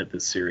Sanchez even hit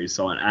this series.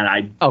 So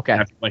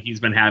after what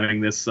he's been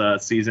having this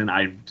season,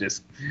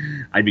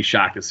 I'd be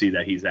shocked to see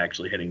that he's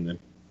actually hitting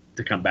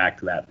to come back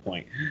to that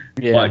point.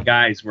 Yeah. But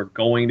guys, we're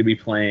going to be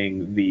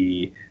playing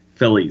the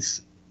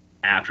Phillies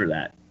after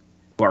that,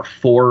 who are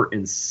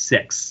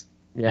 4-6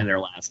 in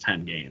their last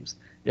 10 games.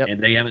 Yep.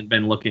 And they haven't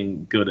been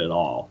looking good at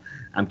all.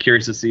 I'm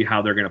curious to see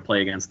how they're going to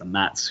play against the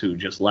Mets, who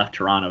just left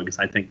Toronto, because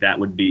I think that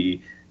would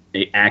be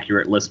an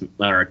accurate list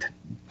or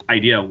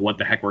idea of what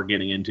the heck we're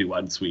getting into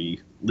once we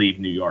leave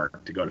New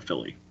York to go to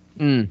Philly.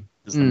 The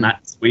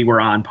Mets, we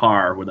were on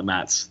par with the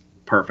Mets,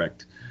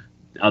 perfect,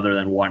 other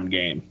than one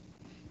game.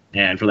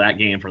 And for that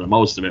game, for the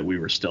most of it, we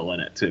were still in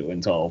it too,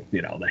 until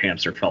the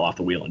hamster fell off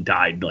the wheel and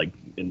died,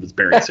 and was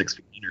buried 6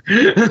 feet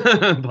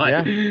under.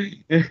 But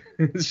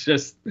it's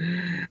just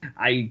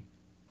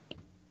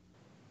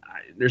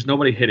there's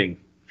nobody hitting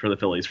for the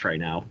Phillies right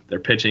now. Their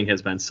pitching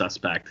has been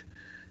suspect.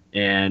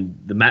 And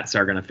the Mets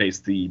are going to face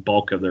the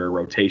bulk of their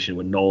rotation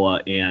with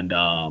Nola and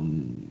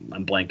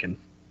I'm blanking.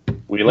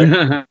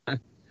 Wheeler?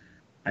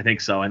 I think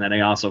so. And then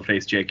they also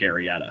face Jake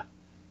Arrieta.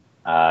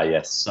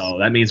 Yes. So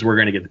that means we're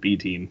going to get the B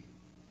team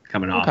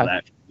coming off of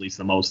that, at least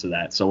the most of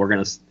that. So we're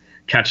going to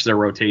catch their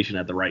rotation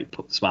at the right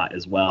spot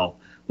as well.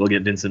 We'll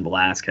get Vincent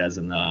Velasquez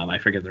and I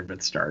forget their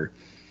fifth starter.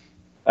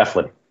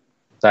 Eflin.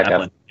 Zach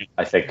Eflin,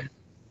 I think.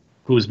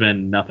 Who's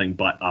been nothing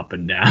but up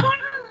and down.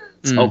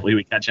 So hopefully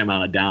we catch him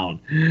on a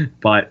down.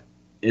 But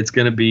it's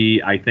going to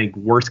be, I think,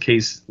 worst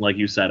case, like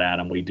you said,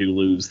 Adam, we do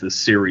lose this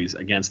series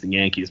against the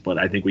Yankees, but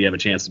I think we have a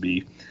chance to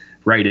be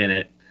right in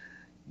it.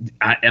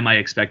 Am I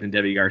expecting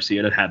Deivi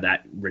Garcia to have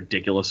that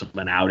ridiculous of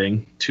an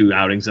outing, 2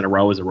 outings in a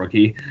row as a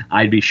rookie?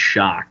 I'd be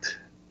shocked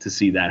to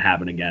see that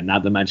happen again.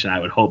 Not to mention, I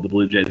would hope the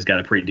Blue Jays got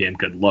a pretty damn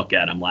good look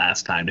at him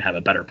last time to have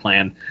a better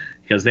plan,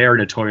 because they are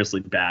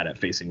notoriously bad at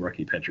facing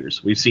rookie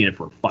pitchers. We've seen it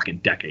for fucking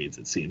decades,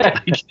 it seems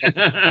like.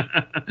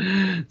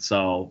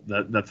 So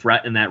the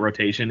threat in that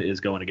rotation is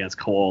going against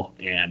Cole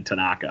and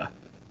Tanaka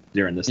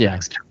during this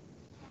next term.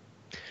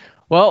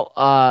 Well,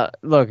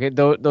 look,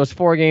 those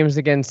 4 games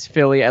against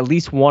Philly, at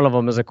least one of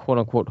them is a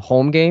quote-unquote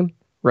home game,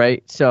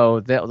 right? So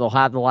they'll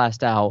have the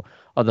last out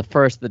of the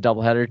first of the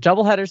doubleheader.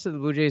 Doubleheaders to the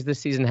Blue Jays this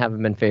season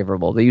haven't been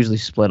favorable. They usually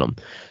split them.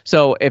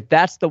 So if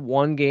that's the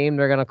one game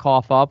they're going to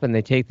cough up and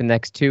they take the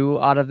next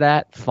 2 out of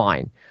that,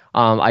 fine.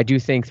 I do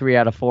think 3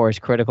 out of 4 is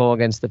critical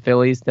against the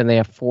Phillies. Then they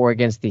have 4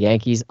 against the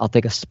Yankees. I'll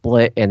take a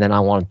split, and then I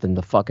want them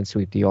to fucking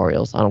sweep the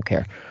Orioles. I don't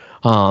care.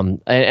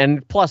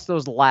 And plus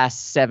those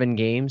last 7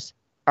 games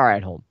are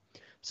at home.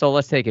 So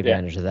let's take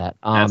advantage of that.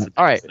 All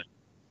right.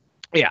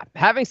 Yeah.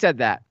 Having said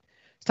that,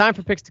 it's time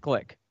for picks to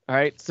click. All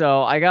right.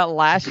 So I got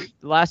last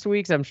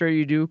week's. I'm sure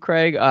you do,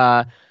 Craig.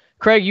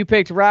 Craig, you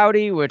picked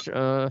Rowdy, which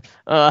I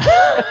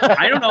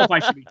don't know if I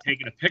should be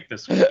taking a pick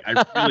this week.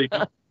 I really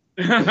don't.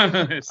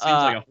 It seems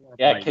like a horrible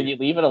idea. Can you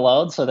leave it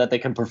alone so that they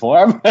can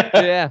perform?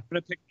 Yeah. I'm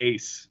gonna pick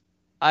Ace.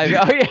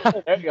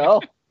 There you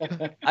go.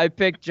 I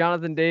picked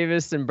Jonathan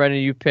Davis, and Brendan,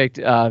 you picked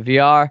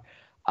VR.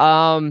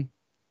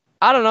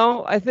 I don't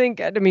know. I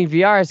mean,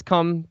 VR has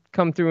come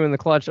through in the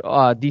clutch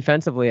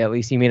defensively. At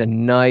least he made a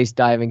nice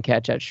diving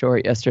catch at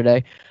short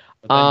yesterday.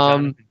 But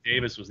then Jonathan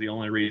Davis was the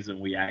only reason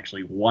we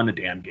actually won a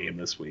damn game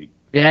this week.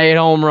 Yeah, he had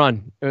a home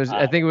run.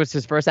 I think it was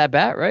his first at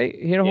bat, right?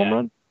 He had a home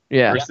run.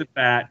 Yeah. First at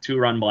bat,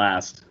 2-run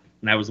blast,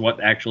 and that was what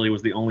actually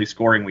was the only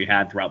scoring we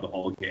had throughout the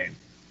whole game.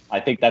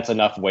 I think that's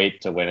enough weight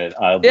to win it.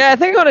 I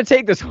think I'm going to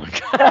take this one.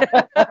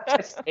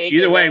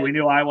 Either way, we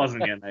knew I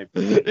wasn't getting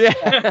it.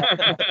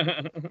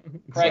 Yeah.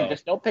 Craig,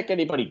 just don't pick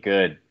anybody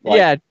good.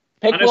 Pick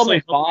honestly,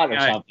 Wilmer Vaughn or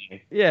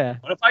something. Yeah.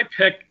 What if I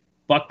pick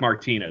Buck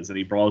Martinez and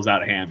he blows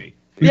out a hammy?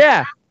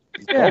 Yeah.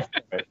 Dan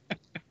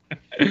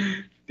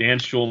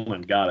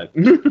Schulman, got it.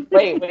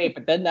 Wait,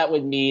 but then that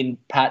would mean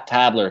Pat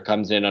Tabler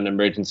comes in on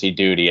emergency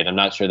duty, and I'm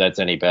not sure that's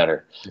any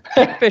better.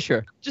 Pick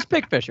Fisher. Just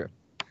pick Fisher.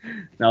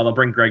 No, they'll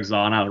bring Greg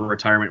Zahn out of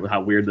retirement with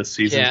how weird this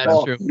season's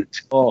been.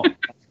 That's true.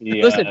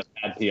 Listen,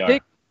 bad PR.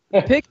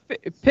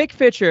 Pick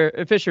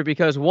Fisher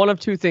because one of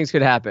 2 things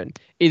could happen.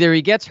 Either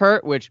he gets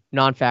hurt, which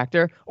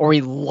non-factor, or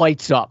he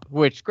lights up,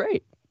 which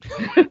great.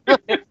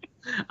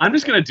 I'm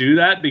just going to do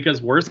that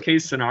because worst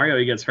case scenario,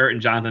 he gets hurt and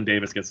Jonathan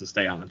Davis gets to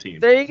stay on the team.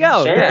 There you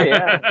go. Sure,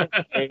 yeah.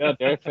 There you go,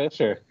 Derek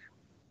Fisher.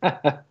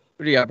 What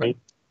do you got, Brent?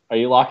 Are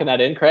you locking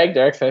that in, Craig?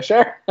 Derek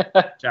Fisher?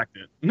 Checked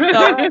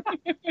it.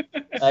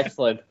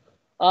 Excellent.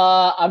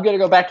 I'm going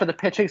to go back to the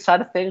pitching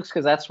side of things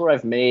because that's where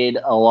I've made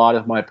a lot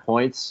of my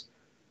points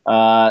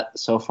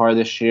so far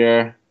this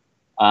year.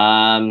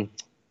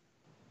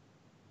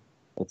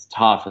 It's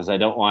tough because I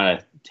don't want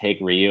to take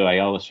Ryu. I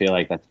almost feel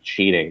like that's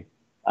cheating.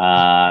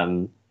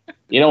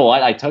 You know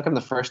what? I took him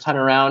the first time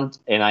around,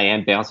 and I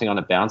am bouncing on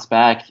a bounce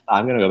back.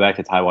 I'm going to go back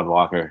to Taijuan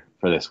Walker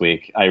for this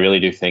week. I really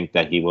do think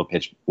that he will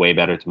pitch way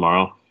better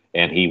tomorrow,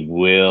 and he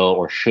will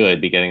or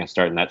should be getting a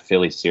start in that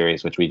Phillies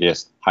series, which we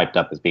just hyped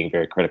up as being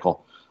very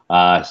critical.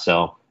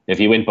 So if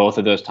you win both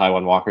of those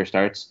Taijuan Walker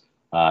starts,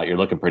 you're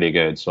looking pretty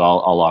good. So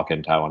I'll lock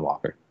in Taijuan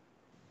Walker.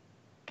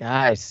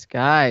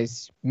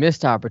 Guys,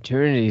 missed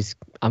opportunities.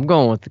 I'm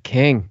going with the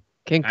King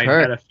Kurt. I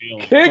had a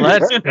feeling.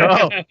 Let's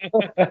go.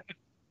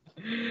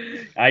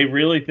 I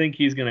really think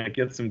he's going to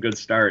get some good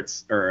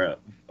starts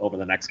over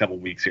the next couple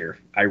of weeks here.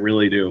 I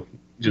really do.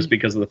 Just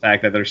because of the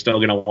fact that they're still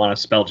going to want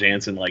to spell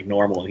Jansen like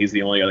normal, and he's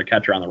the only other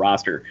catcher on the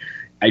roster.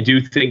 I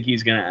do think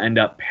he's going to end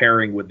up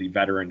pairing with the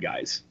veteran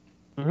guys.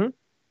 Mm-hmm.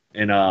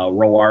 And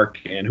Roark,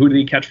 and who did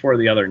he catch for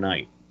the other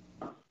night?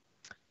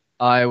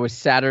 It was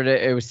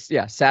Saturday.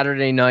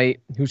 Saturday night.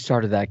 Who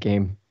started that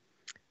game?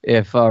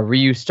 If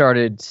Ryu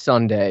started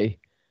Sunday,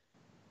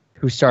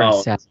 who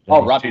started Saturday?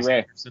 Oh, Robbie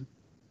Ray.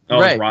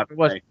 Right. Robbie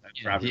Ray.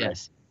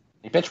 Yes.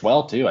 He pitched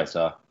well too, I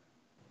saw.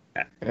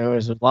 It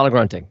was a lot of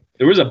grunting.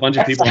 There was a bunch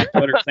of people on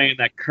Twitter saying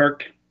that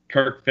Kirk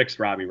fixed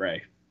Robbie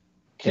Ray.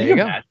 There you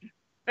go.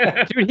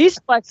 Dude, he's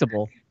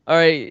flexible. All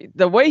right.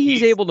 The way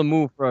he's able to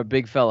move for a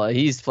big fella,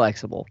 he's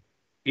flexible.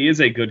 He is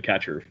a good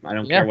catcher. I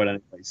don't care what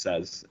anybody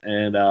says.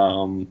 And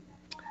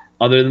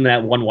other than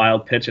that one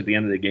wild pitch at the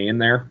end of the game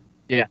there.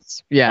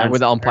 Yes. Yeah, with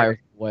the umpire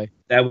away.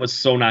 That was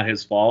so not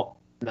his fault.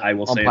 I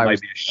will say it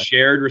might be a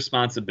shared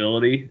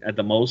responsibility at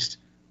the most.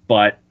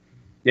 But,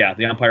 yeah,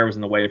 the umpire was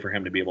in the way for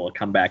him to be able to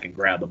come back and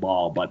grab the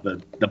ball. But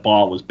the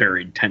ball was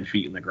buried 10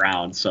 feet in the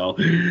ground. So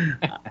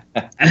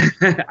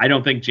I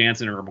don't think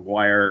Jansen or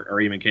McGuire or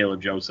even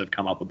Caleb Joseph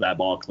come up with that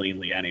ball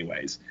cleanly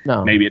anyways.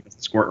 No. Maybe it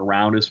doesn't squirt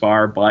around as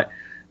far, but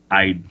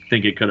I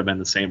think it could have been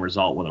the same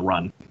result with a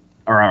run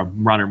or a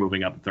runner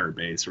moving up at third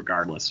base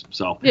regardless.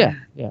 So yeah.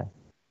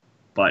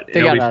 But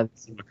it'll be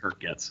see what Kirk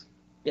gets.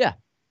 Yeah.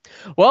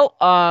 Well,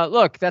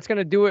 look, that's going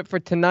to do it for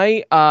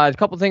tonight. A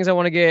couple things I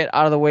want to get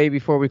out of the way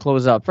before we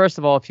close up. First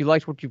of all, if you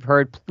liked what you've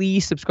heard,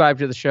 please subscribe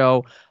to the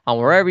show on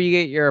wherever you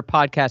get your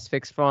podcast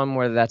fix from,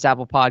 whether that's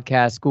Apple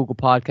Podcasts, Google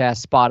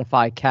Podcasts,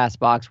 Spotify,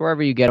 CastBox,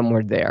 wherever you get them,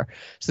 we're there.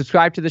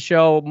 Subscribe to the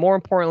show. More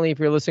importantly, if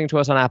you're listening to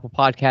us on Apple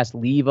Podcasts,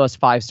 leave us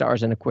 5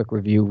 stars and a quick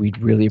review. We'd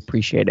really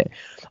appreciate it.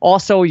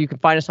 Also, you can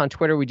find us on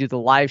Twitter. We do the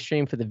live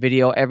stream for the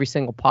video every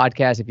single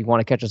podcast. If you want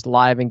to catch us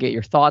live and get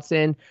your thoughts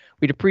in,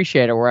 we'd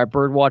appreciate it. We're at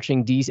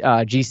Birdwatching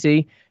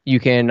GC. You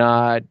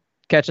can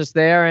catch us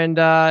there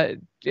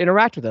and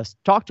interact with us,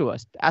 talk to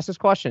us, ask us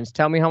questions,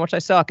 tell me how much I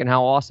suck and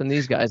how awesome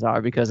these guys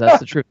are, because that's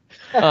the truth.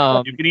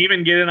 You can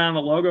even get in on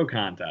the logo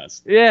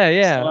contest.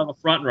 Yeah. Still have a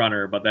front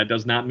runner, but that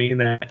does not mean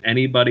that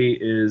anybody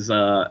is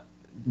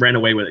ran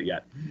away with it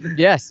yet.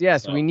 Yes.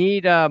 So. We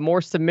need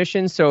more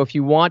submissions. So if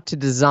you want to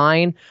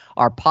design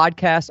our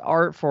podcast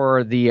art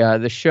for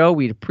the show,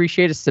 we'd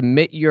appreciate it.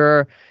 Submit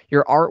your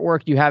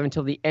artwork. You have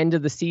until the end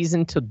of the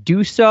season to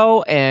do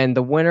so, and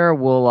the winner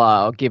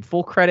will give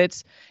full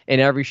credits in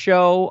every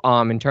show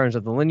in terms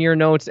of the linear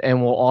notes,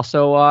 and we'll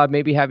also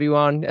maybe have you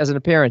on as an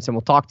appearance, and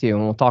we'll talk to you,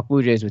 and we'll talk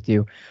Blue Jays with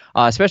you,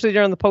 especially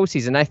during the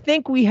postseason. I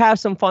think we have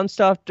some fun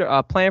stuff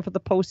planned for the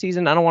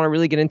postseason. I don't want to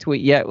really get into it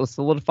yet. We'll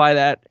solidify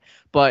that,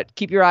 but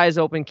keep your eyes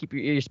open, keep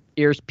your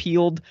ears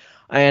peeled.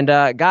 And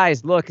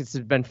guys, look, it's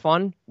been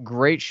fun.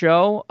 Great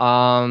show.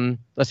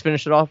 Let's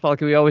finish it off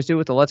like we always do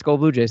with the Let's Go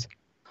Blue Jays.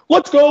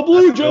 Let's go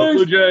Blue Jays!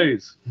 Blue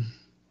Jays!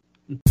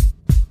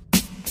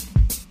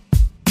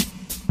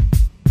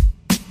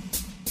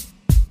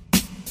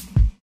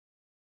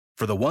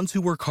 For the ones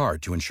who work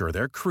hard to ensure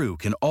their crew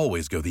can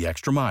always go the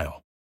extra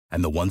mile,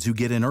 and the ones who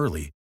get in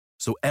early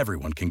so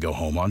everyone can go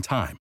home on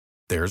time,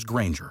 there's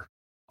Grainger,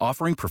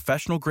 offering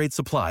professional-grade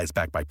supplies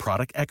backed by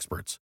product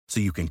experts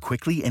so you can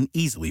quickly and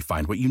easily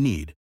find what you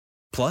need.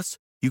 Plus,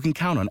 you can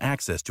count on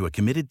access to a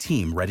committed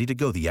team ready to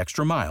go the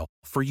extra mile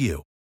for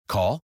you.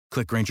 Call,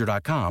 click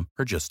Grainger.com,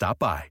 or just stop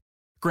by.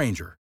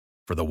 Grainger,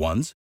 for the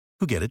ones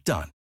who get it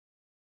done.